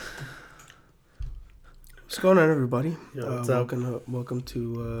What's going on, everybody? Yo, what's up? Welcome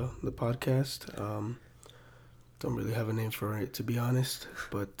to the podcast. Don't really have a name for it, to be honest,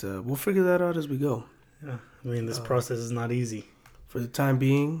 but we'll figure that out as we go. Yeah, I mean, this process is not easy. For the time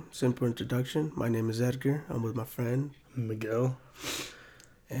being, simple introduction. My name is Edgar. I'm with my friend Miguel.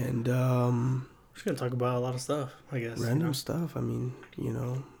 and We're just gonna talk about a lot of stuff, I guess. random stuff. I mean,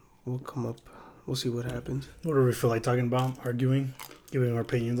 we'll come up. We'll see what happens. Whatever we feel like talking about, arguing, giving our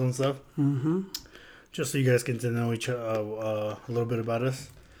opinions on stuff. Mm-hmm. Just so you guys get to know each a little bit about us.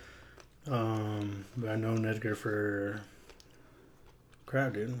 I've known Edgar for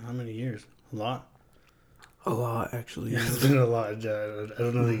crap, dude. How many years? A lot. A lot, actually. Yeah, it's been a lot. I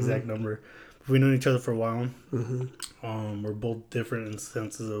don't know the exact number. But we've known each other for a while. Mm-hmm. We're both different in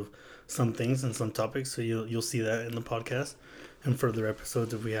senses of some things and some topics, so you'll see that in the podcast and further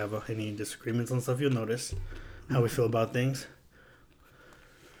episodes. If we have any disagreements on stuff, you'll notice how we feel about things.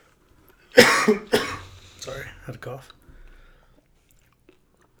 Sorry, I had a cough.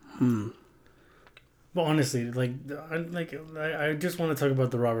 But honestly, I just want to talk about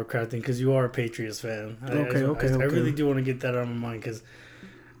the Robert Kraft thing because you are a Patriots fan. I really do want to get that out of my mind because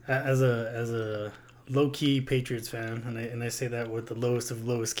as a low key Patriots fan, and I say that with the lowest of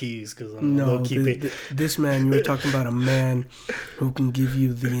lowest keys because I'm a low key. This man, you were talking about a man who can give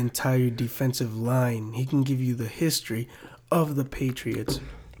you the entire defensive line. He can give you the history of the Patriots.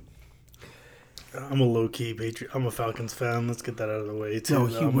 I'm a low key Patriot. I'm a Falcons fan. Let's get that out of the way too. No,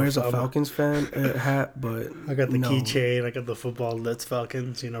 he wears a Falcons fan hat, but I got the keychain. I got the football. Let's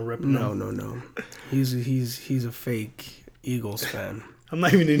Falcons. Ripping. No. He's a fake Eagles fan. I'm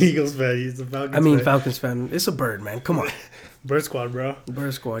not even an Eagles fan. He's a Falcons. fan. Falcons fan. It's a bird, man. Come on. Bird Squad, bro.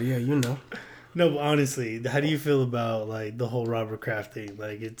 Bird Squad. Yeah, you know. No, but honestly, how do you feel about the whole Robert Kraft thing?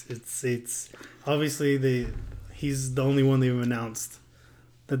 It's obviously he's the only one they've announced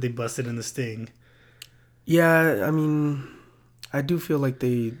that they busted in the sting. Yeah, I mean, I do feel like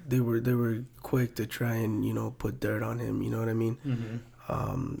they were quick to try and put dirt on him. You know what I mean?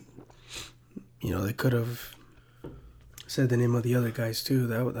 Mm-hmm. They could have said the name of the other guys too.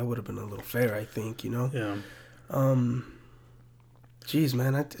 That would have been a little fair, I think. Yeah. Jeez,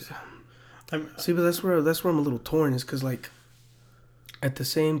 man, see, but that's where I'm a little torn. Is because at the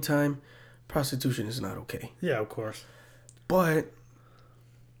same time, prostitution is not okay. Yeah, of course. But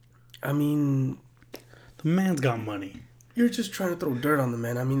I mean, the man's got money. You're just trying to throw dirt on the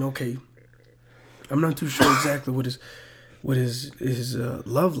man. I mean, okay, I'm not too sure exactly what his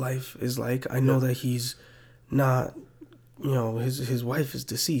love life is like. I know that he's not, his wife is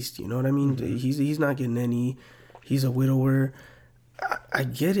deceased. You know what I mean? Mm-hmm. He's not getting any. He's a widower. I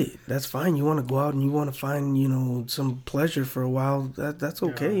get it. That's fine. You want to go out and you want to find, some pleasure for a while. That's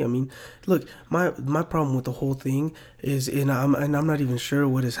okay. Yeah. I mean, look, my problem with the whole thing is, and I'm not even sure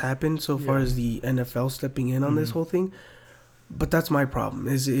what has happened so far as the NFL stepping in on this whole thing. But that's my problem.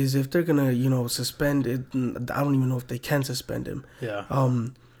 Is if they're gonna, suspend it, I don't even know if they can suspend him. Yeah.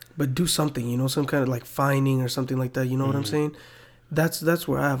 But do something, some kind of fining or something like that. You know what I'm saying? That's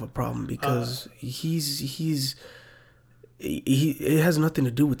where I have a problem because it has nothing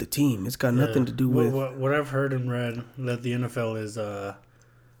to do with the team. It's got nothing to do with what I've heard and read that the NFL is I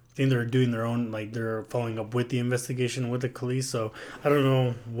think they're doing their own, they're following up with the investigation with the police. So I don't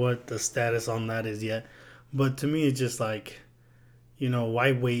know what the status on that is yet. But to me, it's just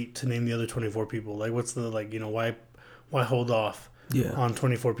why wait to name the other 24 people? What's the why hold off on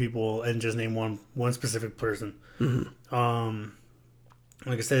 24 people and just name one specific person? Mm-hmm.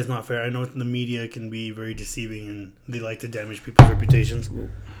 Like I said, it's not fair. I know the media can be very deceiving and they like to damage people's reputations.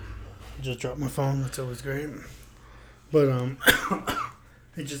 Just dropped my phone. That's always great. But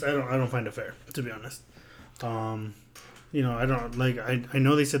it just I don't find it fair, to be honest. I don't I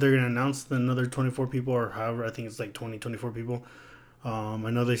know they said they're going to announce another 24 people or however. I think it's 24 people. I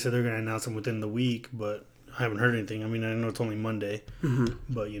know they said they're going to announce them within the week, but I haven't heard anything. I mean, I know it's only Monday,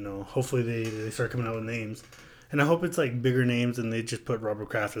 but hopefully they start coming out with names. And I hope it's bigger names and they just put Robert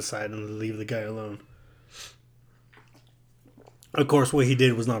Kraft aside and leave the guy alone. Of course, what he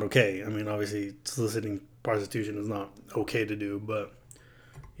did was not okay. I mean, obviously, soliciting prostitution is not okay to do, but,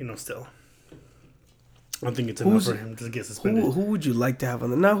 still. I think it's enough for him to get suspended. Who would you like to have on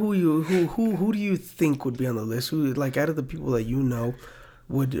the now? Who do you think would be on the list? Who out of the people that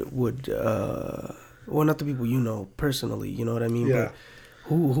would well, not the people personally, you know what I mean? Yeah. But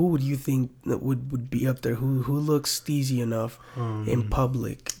who would you think that would be up there? Who looks steezy enough in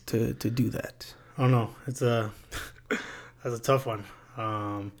public to do that? I don't know. It's that's a tough one.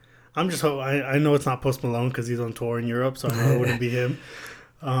 I'm just I know it's not Post Malone because he's on tour in Europe, so I know it wouldn't be him.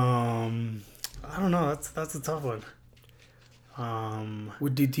 I don't know. That's a tough one.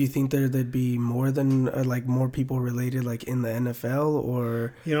 Do you think there'd be more than like more people related like in the NFL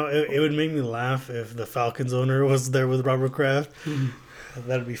or it would make me laugh if the Falcons owner was there with Robert Kraft.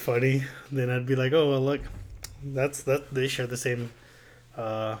 That'd be funny. Then I'd be like, oh well, look, that's they share the same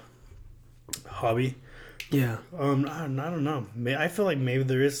hobby. Yeah. I don't know. I feel like maybe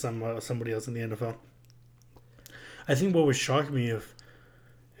there is somebody else in the NFL. I think what would shock me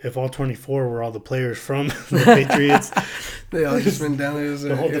if all 24 were all the players from the Patriots. They all just went down there.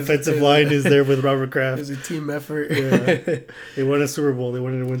 The whole defensive line is there with Robert Kraft. It was a team effort. Yeah. They won a Super Bowl. They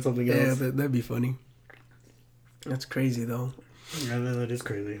wanted to win something else. Yeah, that'd be funny. That's crazy though. Yeah, that is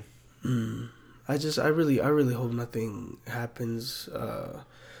crazy. I really hope nothing happens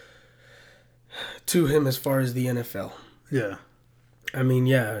to him as far as the NFL. Yeah. I mean,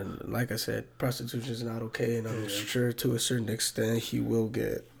 yeah, like I said, prostitution is not okay, and I'm sure to a certain extent he will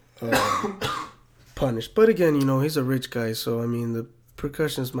get punished. But again, he's a rich guy, so I mean, the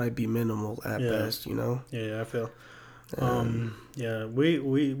repercussions might be minimal at best, Yeah, I feel. Yeah,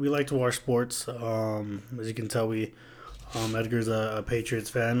 we like to watch sports. As you can tell, Edgar's a Patriots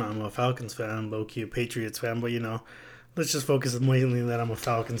fan. I'm a Falcons fan. Low-key a Patriots fan, but let's just focus mainly that I'm a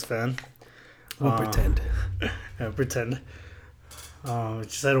Falcons fan. We'll pretend. Yeah, pretend.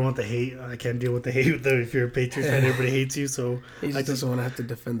 Just I don't want the hate. I can't deal with the hate. If you're a Patriots fan, everybody hates you. So he just doesn't want to have to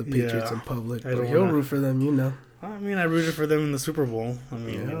defend the Patriots in public. But he'll root for them, I mean, I rooted for them in the Super Bowl. I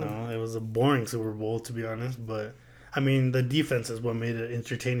mean, it was a boring Super Bowl to be honest. But I mean, the defense is what made it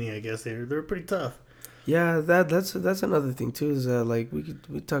entertaining. I guess they were pretty tough. Yeah, that's another thing too. Is that like we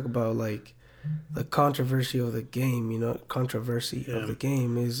talk about like the controversy of the game. Of the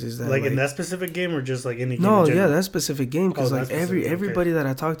game is that like in that specific game or just like any game? No, yeah, that specific game because like everybody that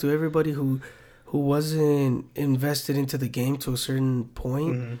I talked to, everybody who wasn't invested into the game to a certain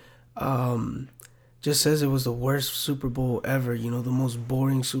point, just says it was the worst Super Bowl ever. The most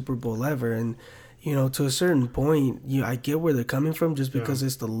boring Super Bowl ever, and to a certain point, I get where they're coming from just because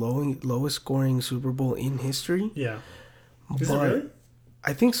it's the lowest scoring Super Bowl in history. Yeah, is it really?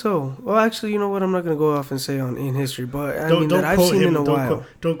 I think so. Well, actually, you know what? I'm not gonna go off and say in history, but I've seen in a while.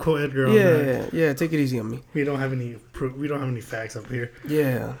 Don't quote Edgar on that. Yeah. Take it easy on me. We don't have any proof. We don't have any facts up here.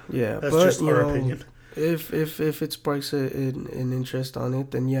 Yeah. That's just our opinion. If it sparks an interest on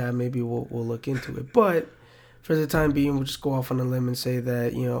it, then yeah, maybe we'll look into it. But for the time being, we'll just go off on a limb and say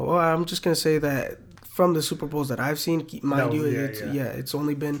that I'm just gonna say that from the Super Bowls that I've seen, it's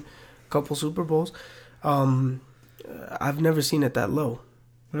only been a couple Super Bowls. I've never seen it that low.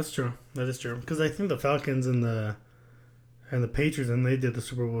 That's true. That is true. Because I think the Falcons and the Patriots, and they did the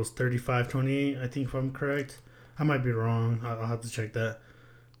Super Bowls 35-28, I think, if I'm correct. I might be wrong. I'll have to check that.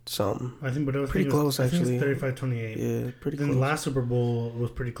 Something. I think, but it was pretty close, actually. I think it was 35-28. Yeah, pretty close. Then the last Super Bowl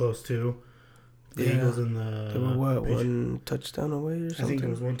was pretty close, too. The Eagles and the... They were what, one touchdown away or something? I think it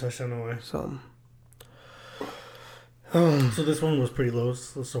was one touchdown away. Something. So this one was pretty low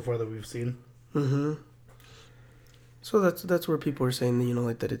so far that we've seen. Mm-hmm. So that's where people are saying,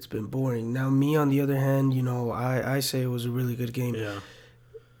 like that it's been boring. Now, me on the other hand, I say it was a really good game. Yeah.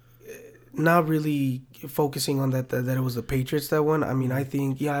 Not really focusing on that it was the Patriots that won. I mean, I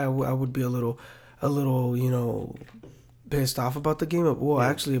think I would be a little pissed off about the game. Well,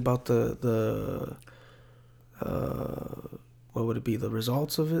 actually about the what would it be? The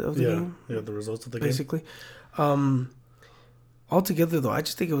results of the game. Yeah, the results of the game. Basically. Altogether, though, I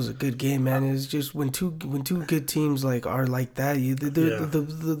just think it was a good game, man. It's just when two good teams like are like that,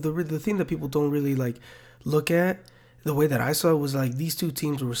 the thing that people don't really like look at, the way that I saw it was like these two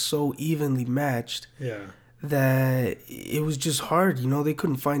teams were so evenly matched. Yeah. That it was just hard. They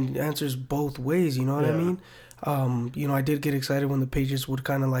couldn't find answers both ways. You know what I mean? I did get excited when the Patriots would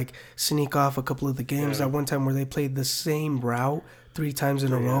kind of like sneak off a couple of the games. That one time where they played the same route 3 times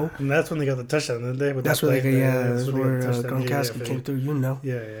in a row. And that's when they got the touchdown, didn't they? That's where that's where Gronkowski came through,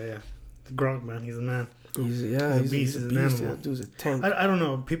 Yeah. The Gronk, man, he's a man. He's a beast. He's an animal. Dude's a tank. I don't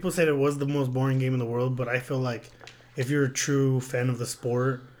know. People said it was the most boring game in the world, but I feel like if you're a true fan of the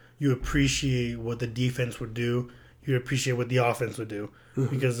sport, you appreciate what the defense would do. You appreciate what the offense would do.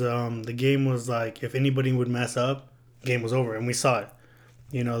 Mm-hmm. Because the game was like, if anybody would mess up, game was over. And we saw it.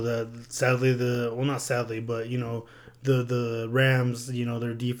 Not sadly, but, the Rams,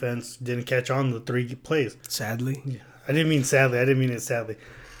 their defense didn't catch on the 3 plays. Sadly? Yeah. I didn't mean sadly. I didn't mean it sadly.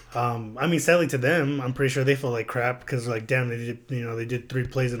 I mean, sadly to them, I'm pretty sure they felt like crap because, like, damn, they did 3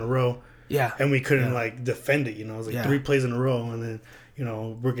 plays in a row. Yeah. And we couldn't, defend it, It was like 3 plays in a row, and then,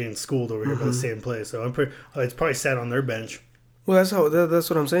 we're getting schooled over here by the same play. So it's probably sad on their bench. Well, that's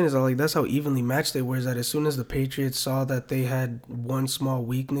what I'm saying is that's how evenly matched they were. Is that as soon as the Patriots saw that they had one small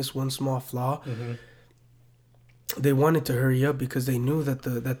weakness, one small flaw, they wanted to hurry up because they knew that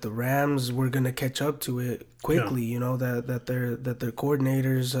the Rams were gonna catch up to it quickly. Yeah. You know that their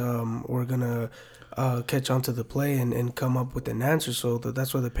coordinators were gonna catch on to the play and come up with an answer. So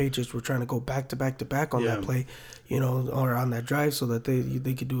that's why the Patriots were trying to go back to back to back on that play, you know, or on that drive, so that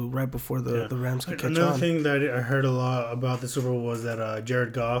they could do it right before the Rams could catch on. Another thing that I heard a lot about the Super Bowl was that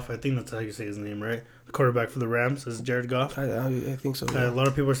Jared Goff, I think that's how you say his name, right? The quarterback for the Rams is Jared Goff. I think so. Yeah. A lot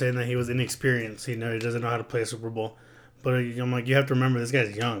of people are saying that he was inexperienced. You know, he doesn't know how to play a Super Bowl. But I'm like, you have to remember, this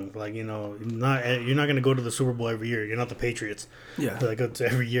guy's young. Like, you know, you're not going to go to the Super Bowl every year. You're not the Patriots. Yeah. They go to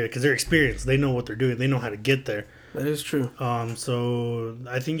every year because they're experienced. They know what they're doing. They know how to get there. That is true. So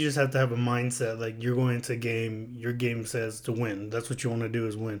I think you just have to have a mindset. Like, you're going into a game, your game says to win. That's what you want to do,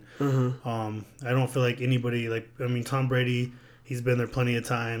 is win. Mm-hmm. I don't feel like anybody, Tom Brady, he's been there plenty of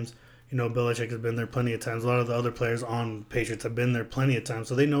times. You know, Belichick has been there plenty of times. A lot of the other players on Patriots have been there plenty of times.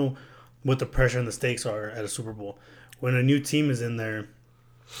 So they know what the pressure and the stakes are at a Super Bowl. When a new team is in there,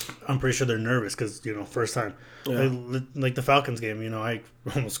 I'm pretty sure they're nervous because, you know, first time. Yeah. Like the Falcons game, you know, I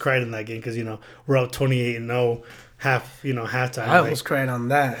almost cried in that game because, you know, we're out 28-0 halftime. I almost cried on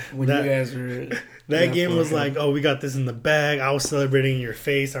that when you guys were... That game was like, oh, we got this in the bag. I was celebrating in your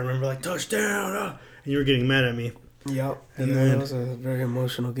face. I remember, like, touchdown. And you were getting mad at me. Yep. And then it was a very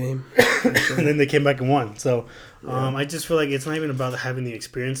emotional game. Sure. And then they came back and won. So I just feel like it's not even about having the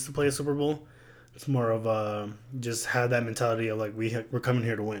experience to play a Super Bowl. It's more of just have that mentality of like we're coming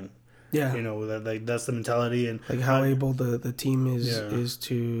here to win. Yeah, you know, that's the mentality, and like how able the team is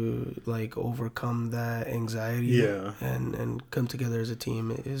to like overcome that anxiety. Yeah, and come together as a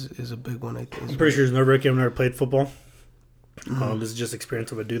team is a big one. I think. I'm pretty sure it's nerve-wracking. I've never played football. Mm-hmm. This is just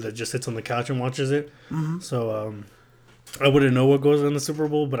experience of a dude that just sits on the couch and watches it. Mm-hmm. So I wouldn't know what goes on in the Super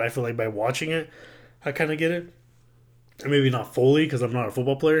Bowl, but I feel like by watching it, I kind of get it. And maybe not fully because I'm not a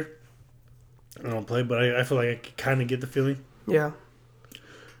football player. I don't play, but I feel like I kind of get the feeling. Yeah.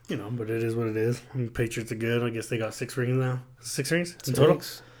 You know, but it is what it is. I mean, Patriots are good. I guess they got 6 rings now. 6 rings in total?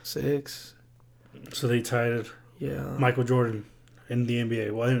 6. So they tied Michael Jordan in the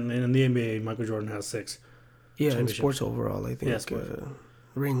NBA. Well, in the NBA, Michael Jordan has 6. Yeah, in sports overall, I think. Yeah,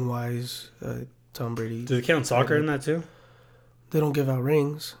 ring-wise, Tom Brady. Do they count soccer in that too? They don't give out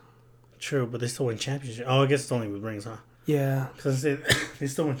rings. True, but they still win championships. Oh, I guess it's only with rings, huh? Yeah. Because they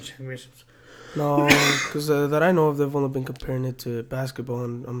still win championships. No, because that I know of, they've only been comparing it to basketball,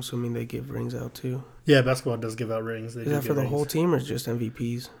 and I'm assuming they give rings out too. Yeah, basketball does give out rings. Is that for the whole team or just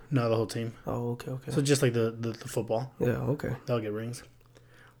MVPs? No, the whole team. Oh, okay. So just like the football. Yeah, okay. They'll get rings.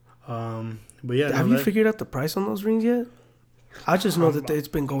 But yeah. Have you figured out the price on those rings yet? I just know that it's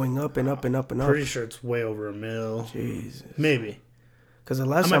been going up and up and up and up. Pretty sure it's way over $1 million. Jesus. Maybe. Because the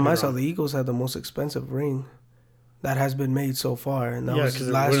last time I saw, the Eagles had the most expensive ring that has been made so far, and that was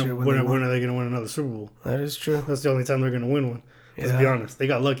last year. When are they going to win another Super Bowl? That is true. That's the only time they're going to win one. Let's be honest. They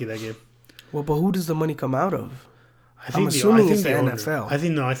got lucky that game. Well, but who does the money come out of? I'm assuming it's the NFL. I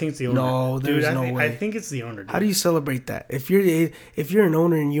think it's the owner. No, there's no way. I think it's the owner. Dude. How do you celebrate that? If you're an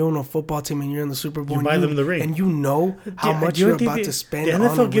owner and you own a football team and you're in the Super Bowl, you buy them the ring, and you know how much you're about to spend. The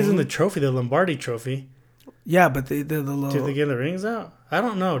NFL gives them the trophy, the Lombardi Trophy. Yeah, but the little. Do they give the rings out? I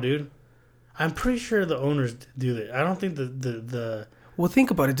don't know, dude. I'm pretty sure the owners do that. I don't think the. Well, think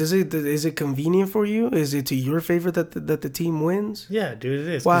about it. Is it convenient for you? Is it to your favor that the team wins? Yeah, dude,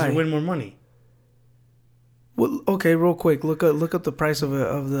 it is. Why? You win more money. Well, okay, real quick. Look up the price of the.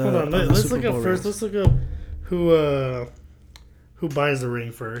 Hold on, let's look up first. Let's look up who buys the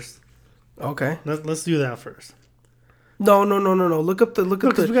ring first. Okay. Let's do that first. No. Look up the. We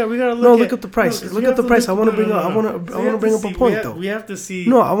gotta look up the price. Look up the price. I want to bring up. I want to bring up a point though. We have to see.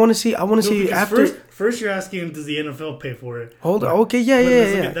 No, I want to see after. First, you're asking, does the NFL pay for it? Hold on. Okay,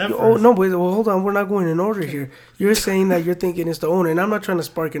 yeah. Oh no, wait. Well, hold on. We're not going in order here. You're saying that you're thinking it's the owner, and I'm not trying to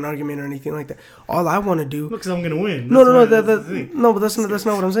spark an argument or anything like that. All I want to do. Because I'm gonna win. No. No, but that's not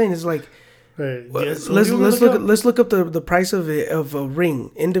what I'm saying. It's like. Right. Yeah, so let's look up the price of a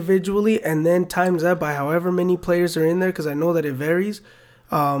ring individually, and then times that by however many players are in there, because I know that it varies.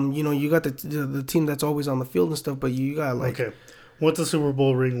 You got the team that's always on the field and stuff, but you got like okay, what's a Super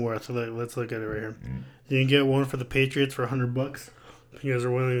Bowl ring worth? Let's look at it right here. You can get one for the Patriots for $100. You guys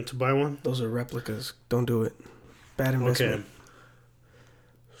are willing to buy one? Those are replicas. Don't do it. Bad investment. Okay.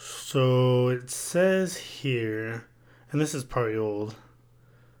 So it says here, and this is probably old.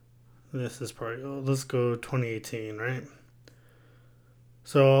 Let's go 2018, right?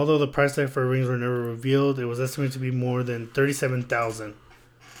 So, although the price tag for rings were never revealed, it was estimated to be more than $37,000.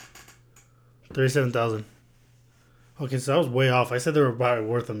 $37,000. Okay, so I was way off. I said they were probably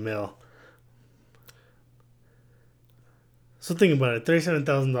worth $1 million. So think about it,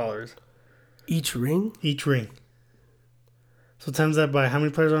 $37,000 each ring. Each ring. So times that by how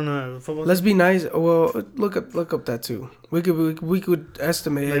many players on a football team? Let's be nice. Well, look up that too. We could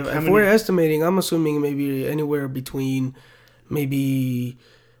estimate. Like, if we're estimating, I'm assuming maybe anywhere between maybe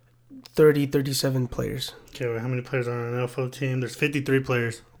 30, 37 players. Okay, well, how many players on an NFL team? There's 53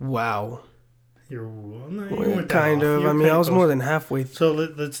 players. Wow. You're kind of. I mean, I was more than halfway. So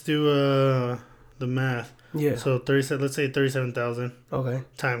let's do the math. Yeah. So 37. Let's say 37,000. Okay.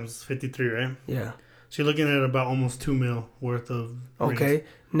 Times 53, right? Yeah. So you're looking at about almost $2 million worth of. Okay. Rings.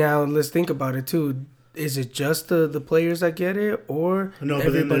 Now let's think about it too. Is it just the players that get it, or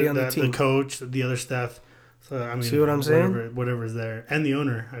everybody on the team? The coach, the other staff. So I mean, see what I'm saying? Whatever's there, and the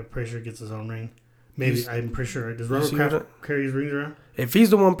owner, I'm pretty sure gets his own ring. Maybe I'm pretty sure. Does Robert Kraft carry his rings around? If he's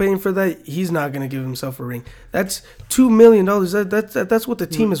the one paying for that, he's not gonna give himself a ring. That's $2 million. That's what the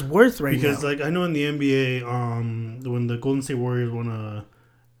team is worth right now. Because like I know in the NBA, when the Golden State Warriors won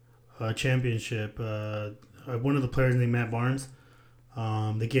a championship, one of the players named Matt Barnes,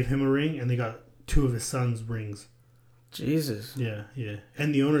 they gave him a ring, and they got 2 of his sons' rings. Jesus. Yeah,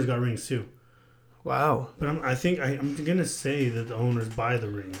 and the owners got rings too. Wow. But I'm gonna say that the owners buy the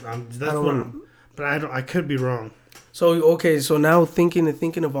rings. I could be wrong. So okay, so now thinking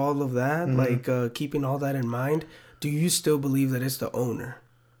of all of that, like keeping all that in mind, do you still believe that it's the owner?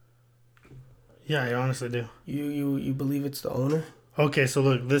 Yeah, I honestly do. You believe it's the owner? Okay, so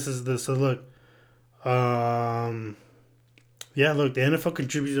look, yeah, look, the NFL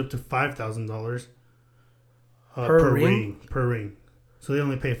contributes up to $5,000 per ring. So they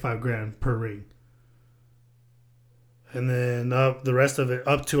only pay $5,000 per ring. And then the rest of it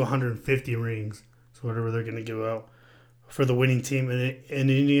up to 150 rings. So whatever they're going to give out for the winning team, and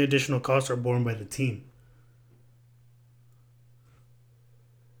any additional costs are borne by the team.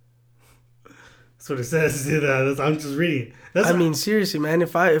 That's what it says. I'm just reading. I mean, seriously, man.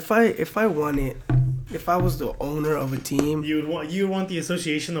 If I won it, if I was the owner of a team, you would want the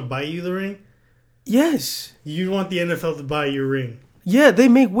association to buy you the ring. Yes. You'd want the NFL to buy your ring. Yeah, they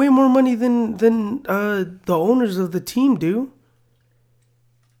make way more money than the owners of the team do.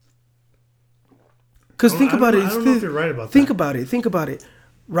 Because think about it. I don't know if you're right about that. Think about it.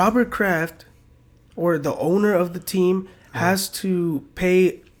 Robert Kraft, or the owner of the team, has to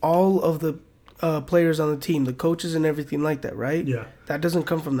pay all of the players on the team, the coaches and everything like that, right? Yeah. That doesn't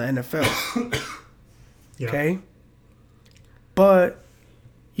come from the NFL. Yeah. Okay? But,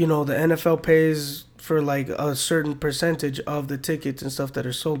 the NFL pays for like a certain percentage of the tickets and stuff that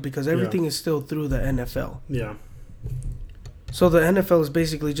are sold because everything is still through the NFL. Yeah. So the NFL is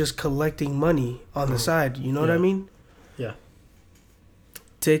basically just collecting money on the side. You know what I mean? Yeah.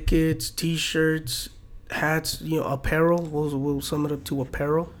 Tickets, T-shirts, hats, apparel. We'll sum it up to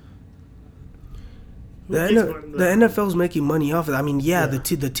apparel. The NFL is making money off of it. I mean,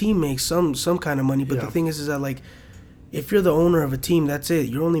 the team makes some kind of money, but the thing is that like, if you're the owner of a team, that's it.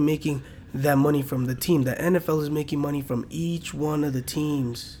 You're only making that money from the team. The NFL is making money from each one of the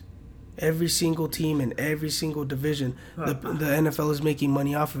teams. Every single team in every single division, the NFL is making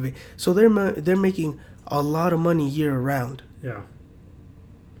money off of it. So they're making a lot of money year round. Yeah.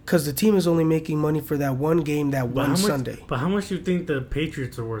 Because the team is only making money for that one game, Sunday. But how much do you think the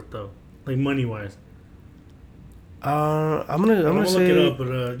Patriots are worth, though? Like, money-wise? I'm gonna say... look it up,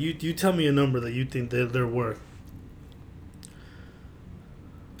 but you tell me a number that you think they're worth.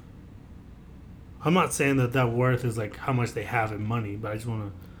 I'm not saying that worth is, like, how much they have in money, but I just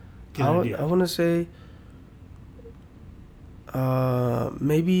want to get an idea. I want to say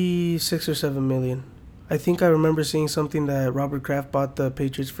maybe 6 or 7 million. I think I remember seeing something that Robert Kraft bought the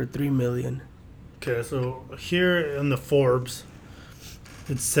Patriots for $3 million. Okay, so here in the Forbes,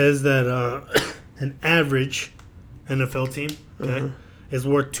 it says that an average NFL team is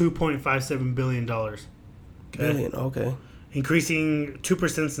worth $2.57 billion. Okay? Billion, okay. Increasing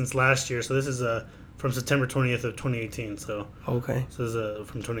 2% since last year. So this is from September 20th of 2018. So okay. So this is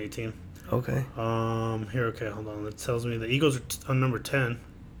from 2018. Okay. Okay, hold on. It tells me the Eagles are on number 10.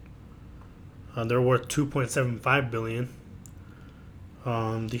 They're worth $2.75 billion.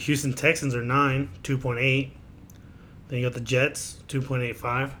 The Houston Texans are 9, 2.8. Then you got the Jets,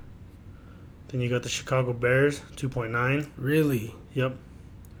 2.85. Then you got the Chicago Bears, 2.9. Really? Yep.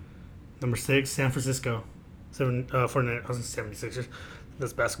 Number 6, San Francisco. 76ers.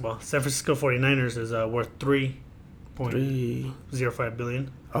 That's basketball. San Francisco 49ers is worth $3.05 billion.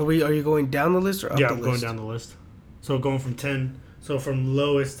 Are you going down the list or up the list? Yeah, I'm going down the list. So going from 10. So from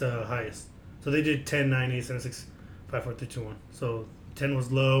lowest to highest. So they did 10, 9, 8, 7, 6, 5, 4, 3, 2, 1. So 10 was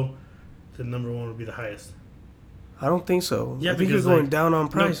low. The number 1 would be the highest. I don't think so. Yeah, I think you're going down on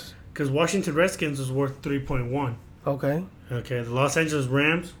price. Because Washington Redskins was worth 3.1. Okay. Okay. The Los Angeles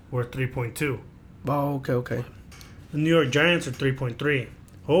Rams were 3.2. Oh, okay. The New York Giants are 3.3.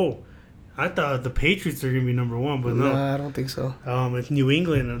 Oh, I thought the Patriots are gonna be number one, but no. I don't think so. It's New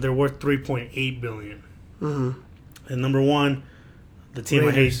England. They're worth 3.8 billion. Mm-hmm. And number one, the team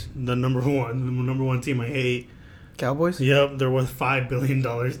Raiders. I hate, the number one team I hate. Cowboys? Yep, they're worth $5 billion.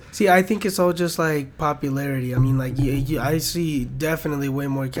 See, I think it's all just like popularity. I mean, like, I see definitely way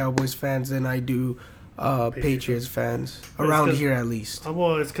more Cowboys fans than I do Patriots fans around here, at least.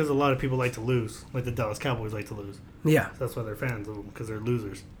 Well, it's because a lot of people like to lose, like the Dallas Cowboys like to lose. Yeah, So that's why they're fans of them, because they're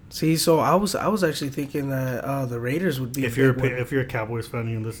losers. see, so I was actually thinking that the Raiders would be. If you're a Cowboys fan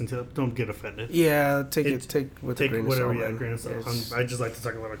and you listen to it, don't get offended. Yeah, take with a Take grain whatever, of salt. yeah, Man. grain of salt. I just like to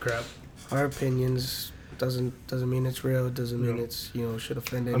talk a lot of crap. Our opinions doesn't mean it's real. It doesn't mean No. it's should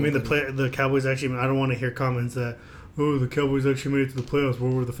offend I anybody. mean, the Cowboys actually. I don't want to hear comments that, oh, the Cowboys actually made it to the playoffs.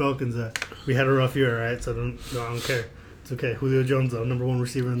 Where were the Falcons at? We had a rough year, right? So I don't care. It's okay. Julio Jones, though, number one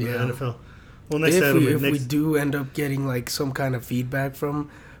receiver in the NFL. Well, next if we do end up getting like some kind of feedback from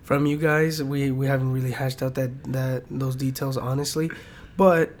you guys, we haven't really hashed out those details honestly,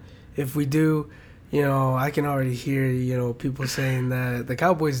 but if we do, I can already hear people saying that the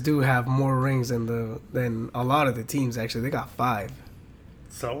Cowboys do have more rings than a lot of the teams. Actually, they got 5.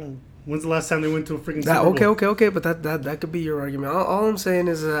 So when's the last time they went to a freaking Super Bowl? Okay, but that could be your argument. All I'm saying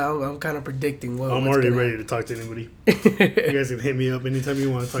is I'm kind of predicting what. I'm already ready to talk to anybody. You guys can hit me up anytime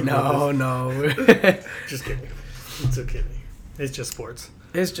you want to talk about this. No. Just kidding. It's okay. It's just sports.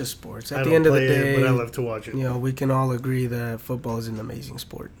 It's just sports. I At the don't end of the play it, day, but I love to watch it. we can all agree that football is an amazing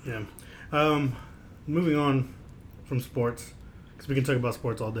sport. Yeah. Moving on from sports, because we can talk about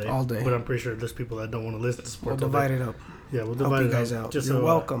sports all day. All day. But I'm pretty sure there's people that don't want to listen to We'll sports all divide day. it up. Yeah, we'll Help divide you it guys up. out. Just You're so,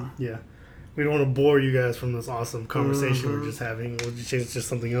 welcome. Yeah. We don't want to bore you guys from this awesome conversation Mm-hmm. we're just having. We'll just change to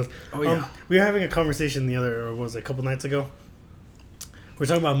something else. Oh, yeah. We were having a conversation a couple nights ago. We're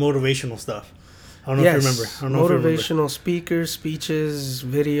talking about motivational stuff. I don't know if you remember. I don't know if you remember. Motivational speakers, speeches,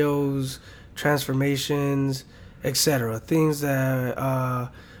 videos, transformations, etc. Things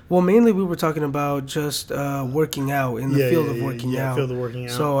that, mainly we were talking about just working out in the field of working out. Field of working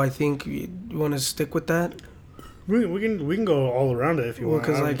out. So I think you want to stick with that. We can go all around it if you want.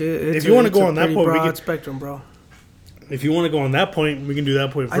 Because if you want to go on that point, we can. Spectrum, bro. If you want to go on that point, we can do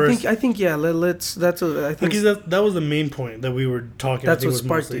that point first. I think yeah. Let's. I think because that was the main point that we were talking. That's I think what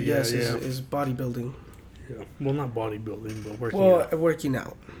sparked mostly, it. Yes, is bodybuilding. Yeah. Well, not bodybuilding, but working out. Working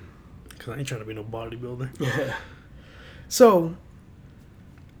out. Because I ain't trying to be no bodybuilder. Yeah. So,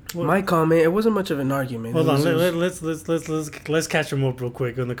 my comment. It wasn't much of an argument. Hold on. Let's catch them up real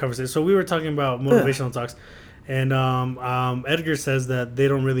quick on the conversation. So we were talking about motivational talks, and Edgar says that they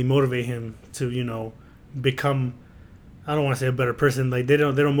don't really motivate him to become. I don't want to say a better person. Like they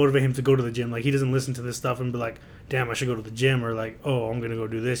don't motivate him to go to the gym. Like he doesn't listen to this stuff and be like, damn, I should go to the gym, or like, oh, I'm gonna go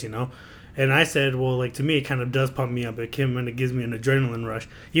do this, And I said, well, like to me, it kind of does pump me up. It gives me an adrenaline rush,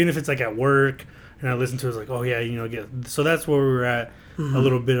 even if it's like at work and I listen to it, it's like, oh yeah, So that's where we were at a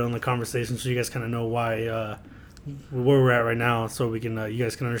little bit on the conversation, so you guys kind of know why where we're at right now, so we can you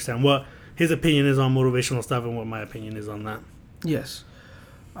guys can understand what his opinion is on motivational stuff and what my opinion is on that. Yes.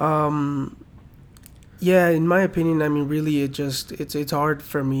 Yeah, in my opinion, I mean, really, it's hard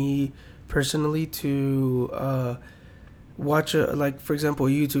for me personally to watch for example, a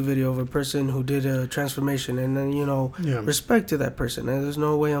YouTube video of a person who did a transformation, and then respect to that person. And there's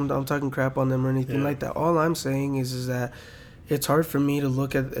no way I'm talking crap on them or anything like that. All I'm saying is that it's hard for me to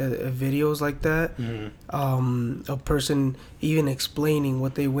look at videos like that. A person even explaining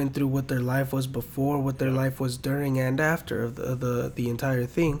what they went through, what their life was before, what their life was during and after of the entire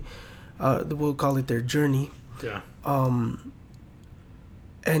thing. We'll call it their journey. Yeah. And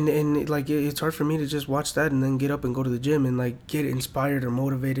like it's hard for me to just watch that and then get up and go to the gym and like get inspired or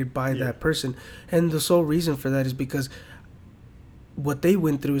motivated by that person. And the sole reason for that is because what they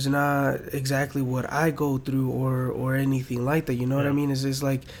went through is not exactly what I go through or anything like that. You know what I mean? It's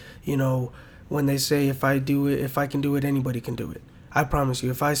like, when they say if I can do it, anybody can do it. I promise you.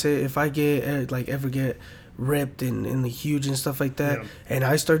 If I get ever get ripped and huge and stuff like that, and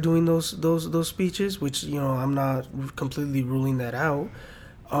I start doing those speeches, which I'm not completely ruling that out.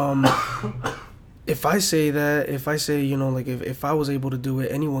 If I say if I was able to do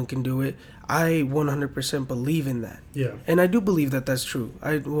it, anyone can do it. I 100% believe in that. Yeah. And I do believe that that's true.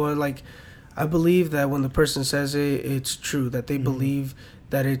 I believe that when the person says it, it's true. That they believe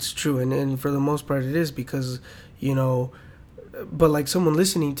that it's true, and for the most part, it is because But like someone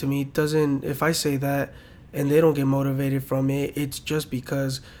listening to me doesn't. If I say that and they don't get motivated from it, it's just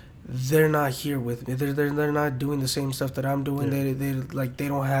because they're not here with me. They're not doing the same stuff that I'm doing. They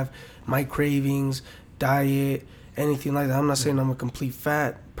don't have my cravings, diet, anything like that. I'm not saying I'm a complete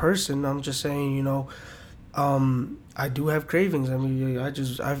fat person. I'm just saying, I do have cravings. I mean,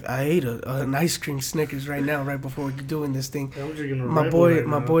 I ate an ice cream Snickers right now, right before we're doing this thing. I'm drinking a My Red Bull boy, right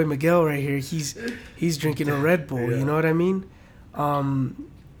my now. boy Miguel right here. He's drinking a Red Bull. Yeah. You know what I mean?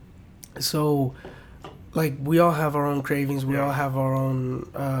 So like we all have our own cravings. We Yeah. all have our own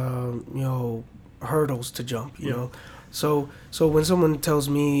hurdles to jump. You Yeah. know. So when someone tells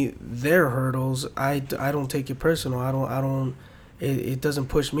me their hurdles, I don't take it personal. I don't. It doesn't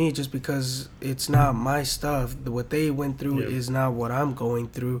push me just because it's not my stuff. What they went through Yeah. is not what I'm going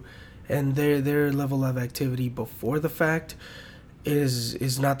through, and their level of activity before the fact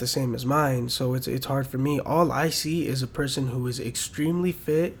is not the same as mine. So it's hard for me. All I see is a person who is extremely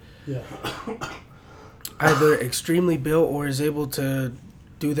fit, Yeah. either extremely built or is able to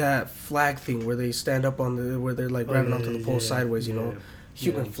do that flag thing where they stand up on the where they're like grabbing onto the pole sideways. You know,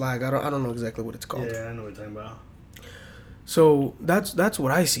 human flag. I don't know exactly what it's called. Yeah, I know what you're talking about. So that's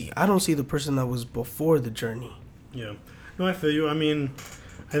what I see. I don't see the person that was before the journey. Yeah. No, I feel you. I mean,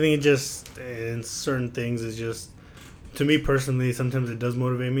 I think it just, in certain things, is just, to me personally, sometimes it does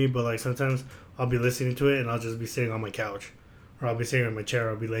motivate me, but like sometimes I'll be listening to it and I'll just be sitting on my couch, or I'll be sitting in my chair,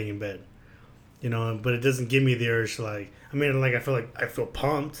 or I'll be laying in bed, you know, but it doesn't give me the urge to like, I mean, like I feel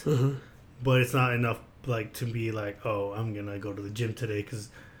pumped, but it's not enough like to be like, oh, I'm going to go to the gym today because,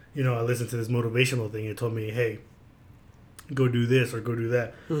 you know, I listened to this motivational thing. It told me, hey, go do this or go do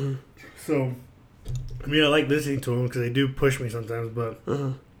that. So, I mean, I like listening to them because they do push me sometimes. But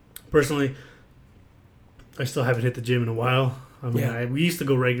personally, I still haven't hit the gym in a while. I mean, we used to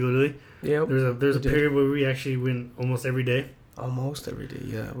go regularly. Yeah, There's a period where we actually went almost every day. Almost every day.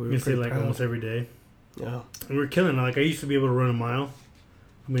 Yeah, We can say like almost every day. Yeah, and we were killing it. Like I used to be able to run a mile.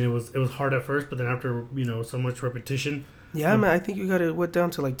 I mean, it was hard at first, but then after so much repetition. Yeah, man, I think you got it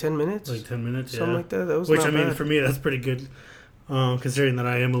down to like 10 minutes. Like 10 minutes, something like that. That was which not I mean, bad. for me, that's pretty good, considering that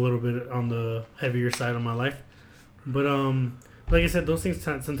I am a little bit on the heavier side of my life. But like I said, those things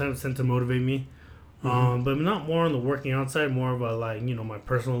sometimes tend to motivate me. But not more on the working out side, more of a like my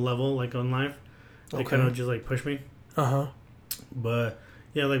personal level, like on life. They kind of just like push me. But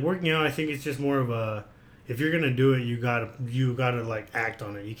yeah, like working out, I think it's just more of a, if you're gonna do it, you gotta like act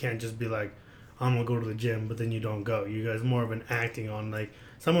on it. You can't just be like, I'm gonna go to the gym, but then you don't go. You guys more of an acting on, like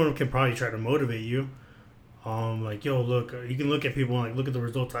someone can probably try to motivate you. Like, yo, look, you can look at people and like look at the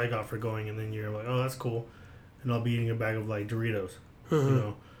results I got for going, and then you're like, oh, that's cool, and I'll be eating a bag of like Doritos, you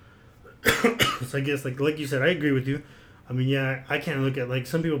know. So I guess like you said, I agree with you. I mean, yeah, I can't look at like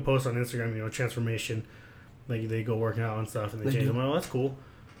some people post on Instagram, transformation, like they go working out and stuff, and they change them. Oh, that's cool.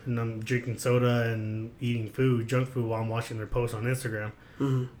 And I'm drinking soda and eating junk food while I'm watching their posts on Instagram.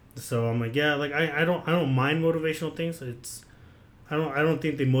 So I'm like, yeah, like I don't mind motivational things. I don't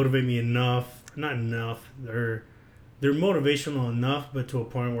think they motivate me enough. Not enough. They're motivational enough, but to a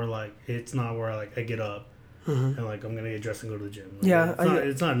point where like it's not where like I get up and like I'm gonna get dressed and go to the gym. Like,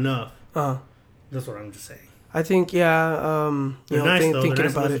 it's not enough. That's what I'm just saying. I think they're nice though. thinking They're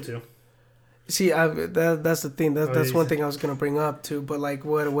nice about to it. listen to. See, that's the thing. That's one thing I was gonna bring up too. But like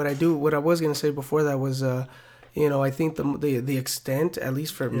what I was gonna say before that was I think the extent, at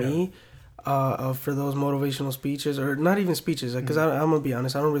least for me, for those motivational speeches, or not even speeches, because I'm gonna be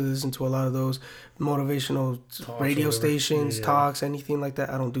honest, I don't really listen to a lot of those motivational radio stations, talks, anything like that.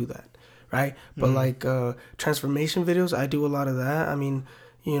 I don't do that, right? But like transformation videos, I do a lot of that. I mean,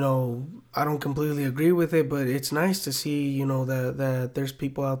 I don't completely agree with it, but it's nice to see, that there's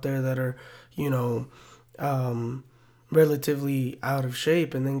people out there that are, relatively out of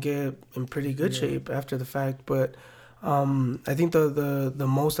shape and then get in pretty good shape after the fact. But I think the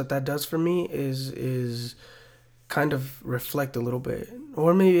most that does for me is kind of reflect a little bit,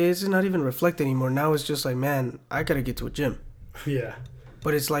 or maybe it's not even reflect anymore. Now it's just like, man, I gotta get to a gym. Yeah.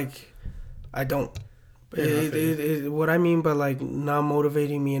 But it's like I don't. What I mean by like not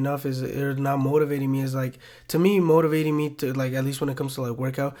motivating me enough is like, to me, motivating me to like, at least when it comes to like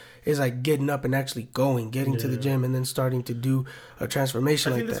workout, is like getting up and actually getting to the gym and then starting to do a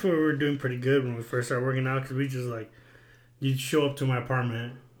transformation. I think that's where we were doing pretty good when we first started working out, because we just like, you'd show up to my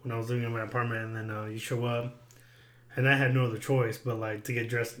apartment when I was living in my apartment, and then you show up. And I had no other choice but like to get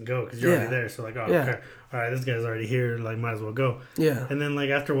dressed and go, because you're already there. So like, okay, all right, this guy's already here. Like, might as well go. Yeah. And then like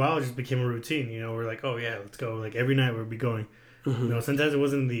after a while, it just became a routine. We're like, oh yeah, let's go. Like every night we'd be going. Sometimes it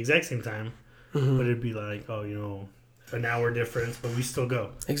wasn't the exact same time, but it'd be like, an hour difference, but we still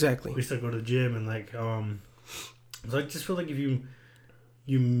go. Exactly. We still go to the gym, and like, so I just feel like if you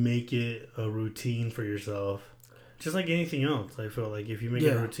make it a routine for yourself, just like anything else, I feel like if you make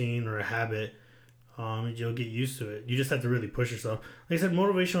it a routine or a habit, you'll get used to it. You just have to really push yourself. Like I said,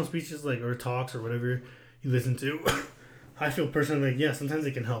 motivational speeches, like, or talks or whatever you listen to, I feel personally like, yeah, sometimes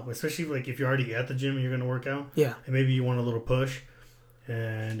it can help, especially like if you're already at the gym and you're gonna work out. Yeah. And maybe you want a little push,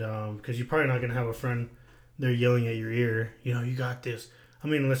 and because you're probably not gonna have a friend there yelling at your ear, you got this. I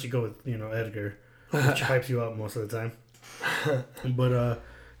mean, unless you go with Edgar, which hypes you up most of the time. But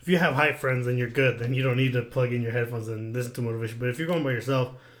if you have hype friends and you're good, then you don't need to plug in your headphones and listen to motivation. But if you're going by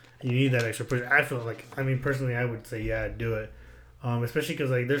yourself and you need that extra push, I feel like, I mean, personally, I would say, yeah, do it. Especially because,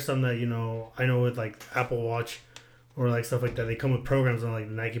 like, there's some that, I know with, like, Apple Watch or, like, stuff like that, they come with programs on, like,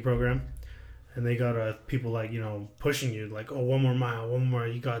 the Nike program. And they got people, like, pushing you, like, oh, one more mile,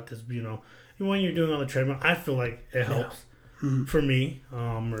 you got this, when you're doing on the treadmill, I feel like it helps for me,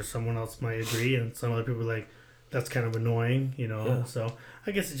 or someone else might agree, and some other people are like, that's kind of annoying, so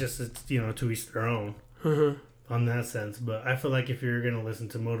I guess it's to each their own on that sense. But I feel like if you're going to listen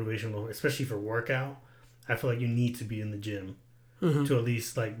to motivational, especially for workout, I feel like you need to be in the gym to at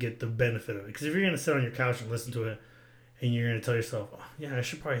least like get the benefit of it. Because if you're going to sit on your couch and listen to it and you're going to tell yourself, oh, yeah, I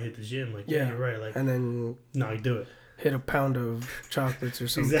should probably hit the gym, like, yeah, you're right, like, and then no, do it. Hit a pound of chocolates or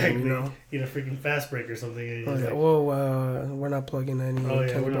something. Exactly. Eat a freaking fast break or something. And oh, yeah. Like, whoa, we're not plugging any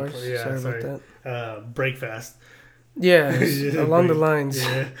candy bars. Sorry about that. Break fast. Yeah, along the lines.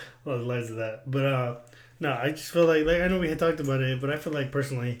 Yeah, along the lines of that. But no, I just feel like I know we had talked about it, but I feel like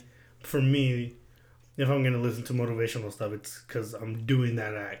personally, for me, if I'm going to listen to motivational stuff, it's because I'm doing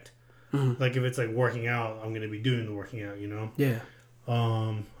that act. Mm-hmm. Like if it's like working out, I'm going to be doing the working out, Yeah.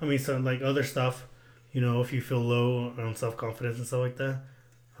 I mean, so like other stuff, if you feel low on self-confidence and stuff like that,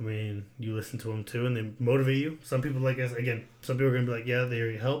 I mean, you listen to them too and they motivate you. Some people, like us, again, some people are going to be like, yeah,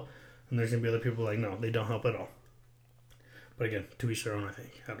 they help. And there's going to be other people like, no, they don't help at all. But again, to each their own, I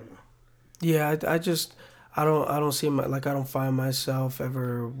think. I don't know. Yeah, I don't see I don't find myself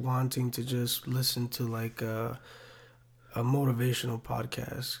ever wanting to just listen to like a motivational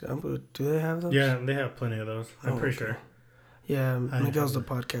podcast. Do they have those? Yeah, they have plenty of those. I'm pretty sure. Yeah, Miguel's the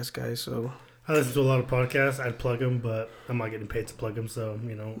podcast guy, so I listen to a lot of podcasts. I'd plug them, but I'm not getting paid to plug them, so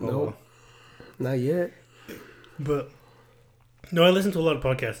Nope. Not yet. But no, I listen to a lot of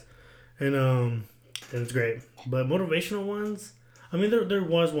podcasts, and it's great. But motivational ones, I mean, there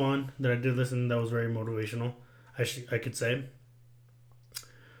was one that I did listen that was very motivational. I could say.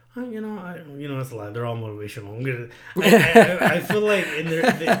 That's a lie. They're all motivational. I feel like in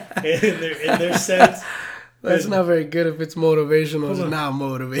their sense. That's not very good if it's motivational. It's not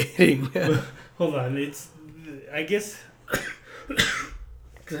motivating. Hold on. I guess,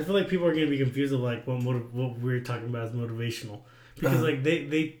 because I feel like people are going to be confused of like what we're talking about as motivational. Because like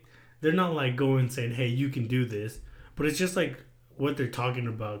they're not like going saying, hey, you can do this. But it's just like what they're talking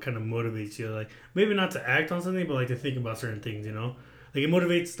about kind of motivates you. Like maybe not to act on something, but like to think about certain things, Like it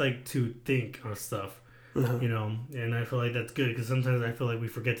motivates like to think on stuff, And I feel like that's good because sometimes I feel like we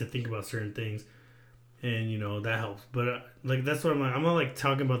forget to think about certain things. And, that helps. But, like, that's what I'm not, like,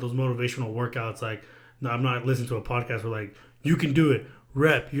 talking about those motivational workouts. Like, no, I'm not listening to a podcast where, like, you can do it.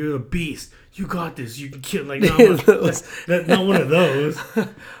 Rep. You're a beast. You got this. You can kill. Like, no, that's not one of those.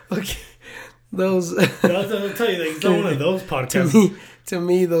 Okay. Those. I'll tell you, like, it's not one of those podcasts. To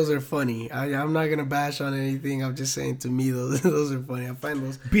me, those are funny. I'm not going to bash on anything. I'm just saying, to me, those are funny. I find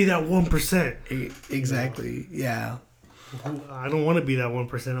those. Be that 1%. Exactly. Yeah. I don't want to be that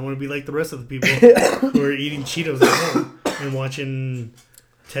 1%. I want to be like the rest of the people who are eating Cheetos at home and watching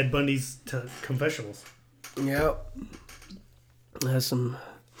Ted Bundy's confessionals. Yep. That's some.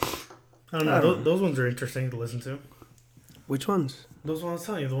 I don't know. Those ones are interesting to listen to. Which ones? Those ones I'm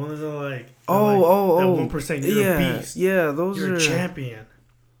telling you. The ones that are like. That 1%. You're a beast. Yeah, you're a champion.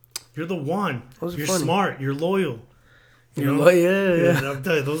 You're the one. You're funny. Smart. You're loyal. Yeah. I'm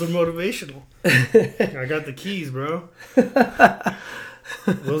telling you, those are motivational. I got the keys, bro.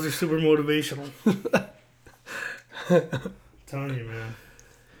 Those are super motivational. Telling you, man.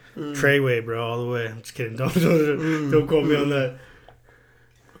 Treyway, bro, all the way. I'm just kidding. Don't quote me on that.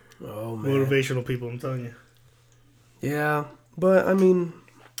 Oh man, motivational people. I'm telling you. Yeah, but I mean,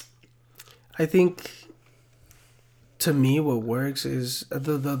 I think. To me, what works is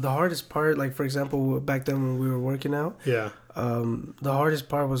the hardest part. Like for example, back then when we were working out, the hardest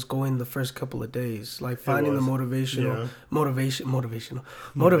part was going the first couple of days, like finding the motivation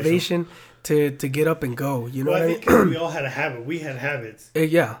to get up and go. You know, I think we all had a habit. We had habits.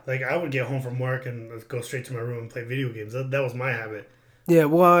 Yeah. Like I would get home from work and go straight to my room and play video games. That was my habit. Yeah,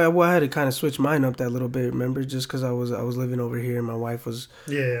 well, I had to kind of switch mine up that little bit. Remember, just because I was living over here and my wife was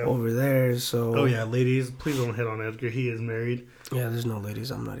over there. So ladies, please don't hit on Edgar. He is married. Yeah, there's no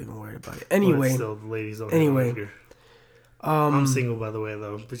ladies. I'm not even worried about it. Anyway, still, the ladies don't hit on Edgar. I'm single, by the way,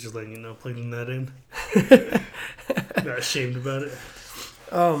 though. But just letting you know, plugging that in. Not ashamed about it.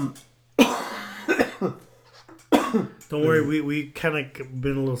 Don't worry, we kind of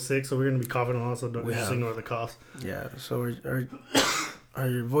been a little sick, so we're gonna be coughing a lot. So don't just ignore the coughs. Yeah. So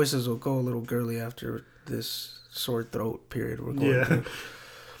our voices will go a little girly after this sore throat period we're going through.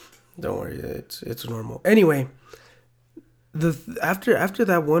 Don't worry, it's normal. Anyway, after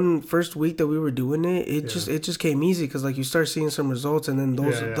that one first week that we were doing it, it just came easy because like you start seeing some results, and then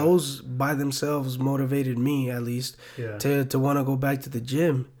those by themselves motivated me at least to want to go back to the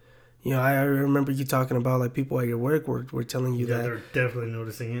gym. You know, I remember you talking about like people at your work were telling you that they're definitely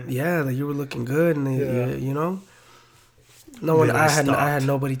noticing it. Yeah, that you were looking good, and you know. No one. I had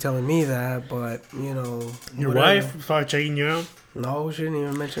nobody telling me that, but you know, your wife started checking you out. No, she didn't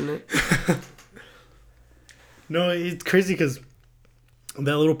even mention it. No, it's crazy because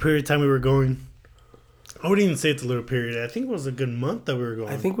that little period of time we were going, I wouldn't even say it's a little period. I think it was a good month that we were going.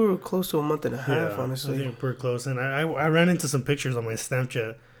 I think we were close to a month and a half, honestly. I think we're close. And I ran into some pictures on my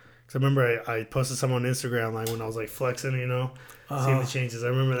Snapchat. Because I remember I posted some on Instagram like when I was like flexing, you know, seeing the changes. I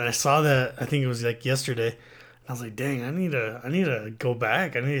remember that I saw that, I think it was like yesterday. And I was like, dang, I need to go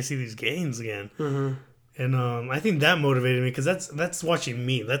back. I need to see these gains again. Mm-hmm. And I think that motivated me because that's watching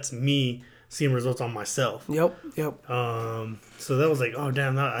me. That's me seeing results on myself. Yep. So that was like, oh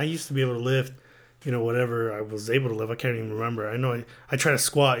damn, I used to be able to lift, you know, whatever I was able to lift. I can't even remember. I know I tried to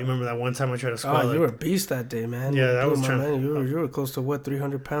squat. You remember that one time I tried to squat? Oh, you were a beast that day, man. Yeah, that was trying. You were close to what,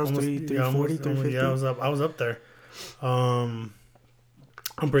 300 pounds, 340, 350. Yeah, I was up there.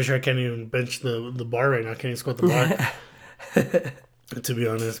 I'm pretty sure I can't even bench the bar right now. I can't even squat the bar. To be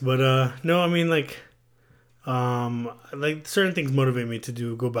honest, but no, I mean like certain things motivate me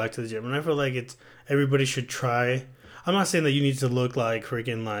to go back to the gym, and I feel like everybody should try. I'm not saying that you need to look like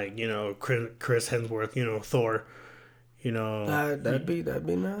freaking like, you know, Chris Hemsworth, you know, Thor, you know. That'd be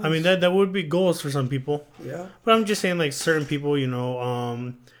nice. I mean that would be goals for some people. Yeah. But I'm just saying like certain people, you know,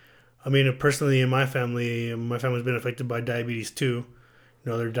 I mean personally in my family's been affected by diabetes too.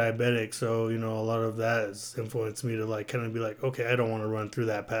 You know, they're diabetic, so you know a lot of that has influenced me to like kind of be like, okay, I don't want to run through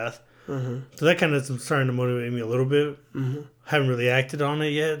that path. Mm-hmm. So that kind of is starting to motivate me a little bit. Mm-hmm. Haven't really acted on it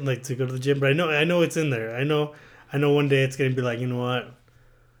yet, like to go to the gym, but I know it's in there. I know one day it's gonna be like, you know what,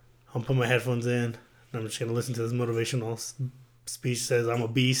 I'll put my headphones in and I'm just gonna listen to this motivational speech says I'm a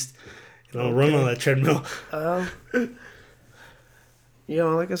beast and I'll run on that treadmill. You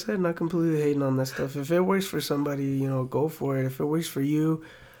know, like I said, not completely hating on that stuff. If it works for somebody, you know, go for it. If it works for you,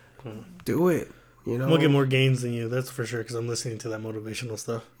 do it. You know, we'll get more gains than you, that's for sure, because I'm listening to that motivational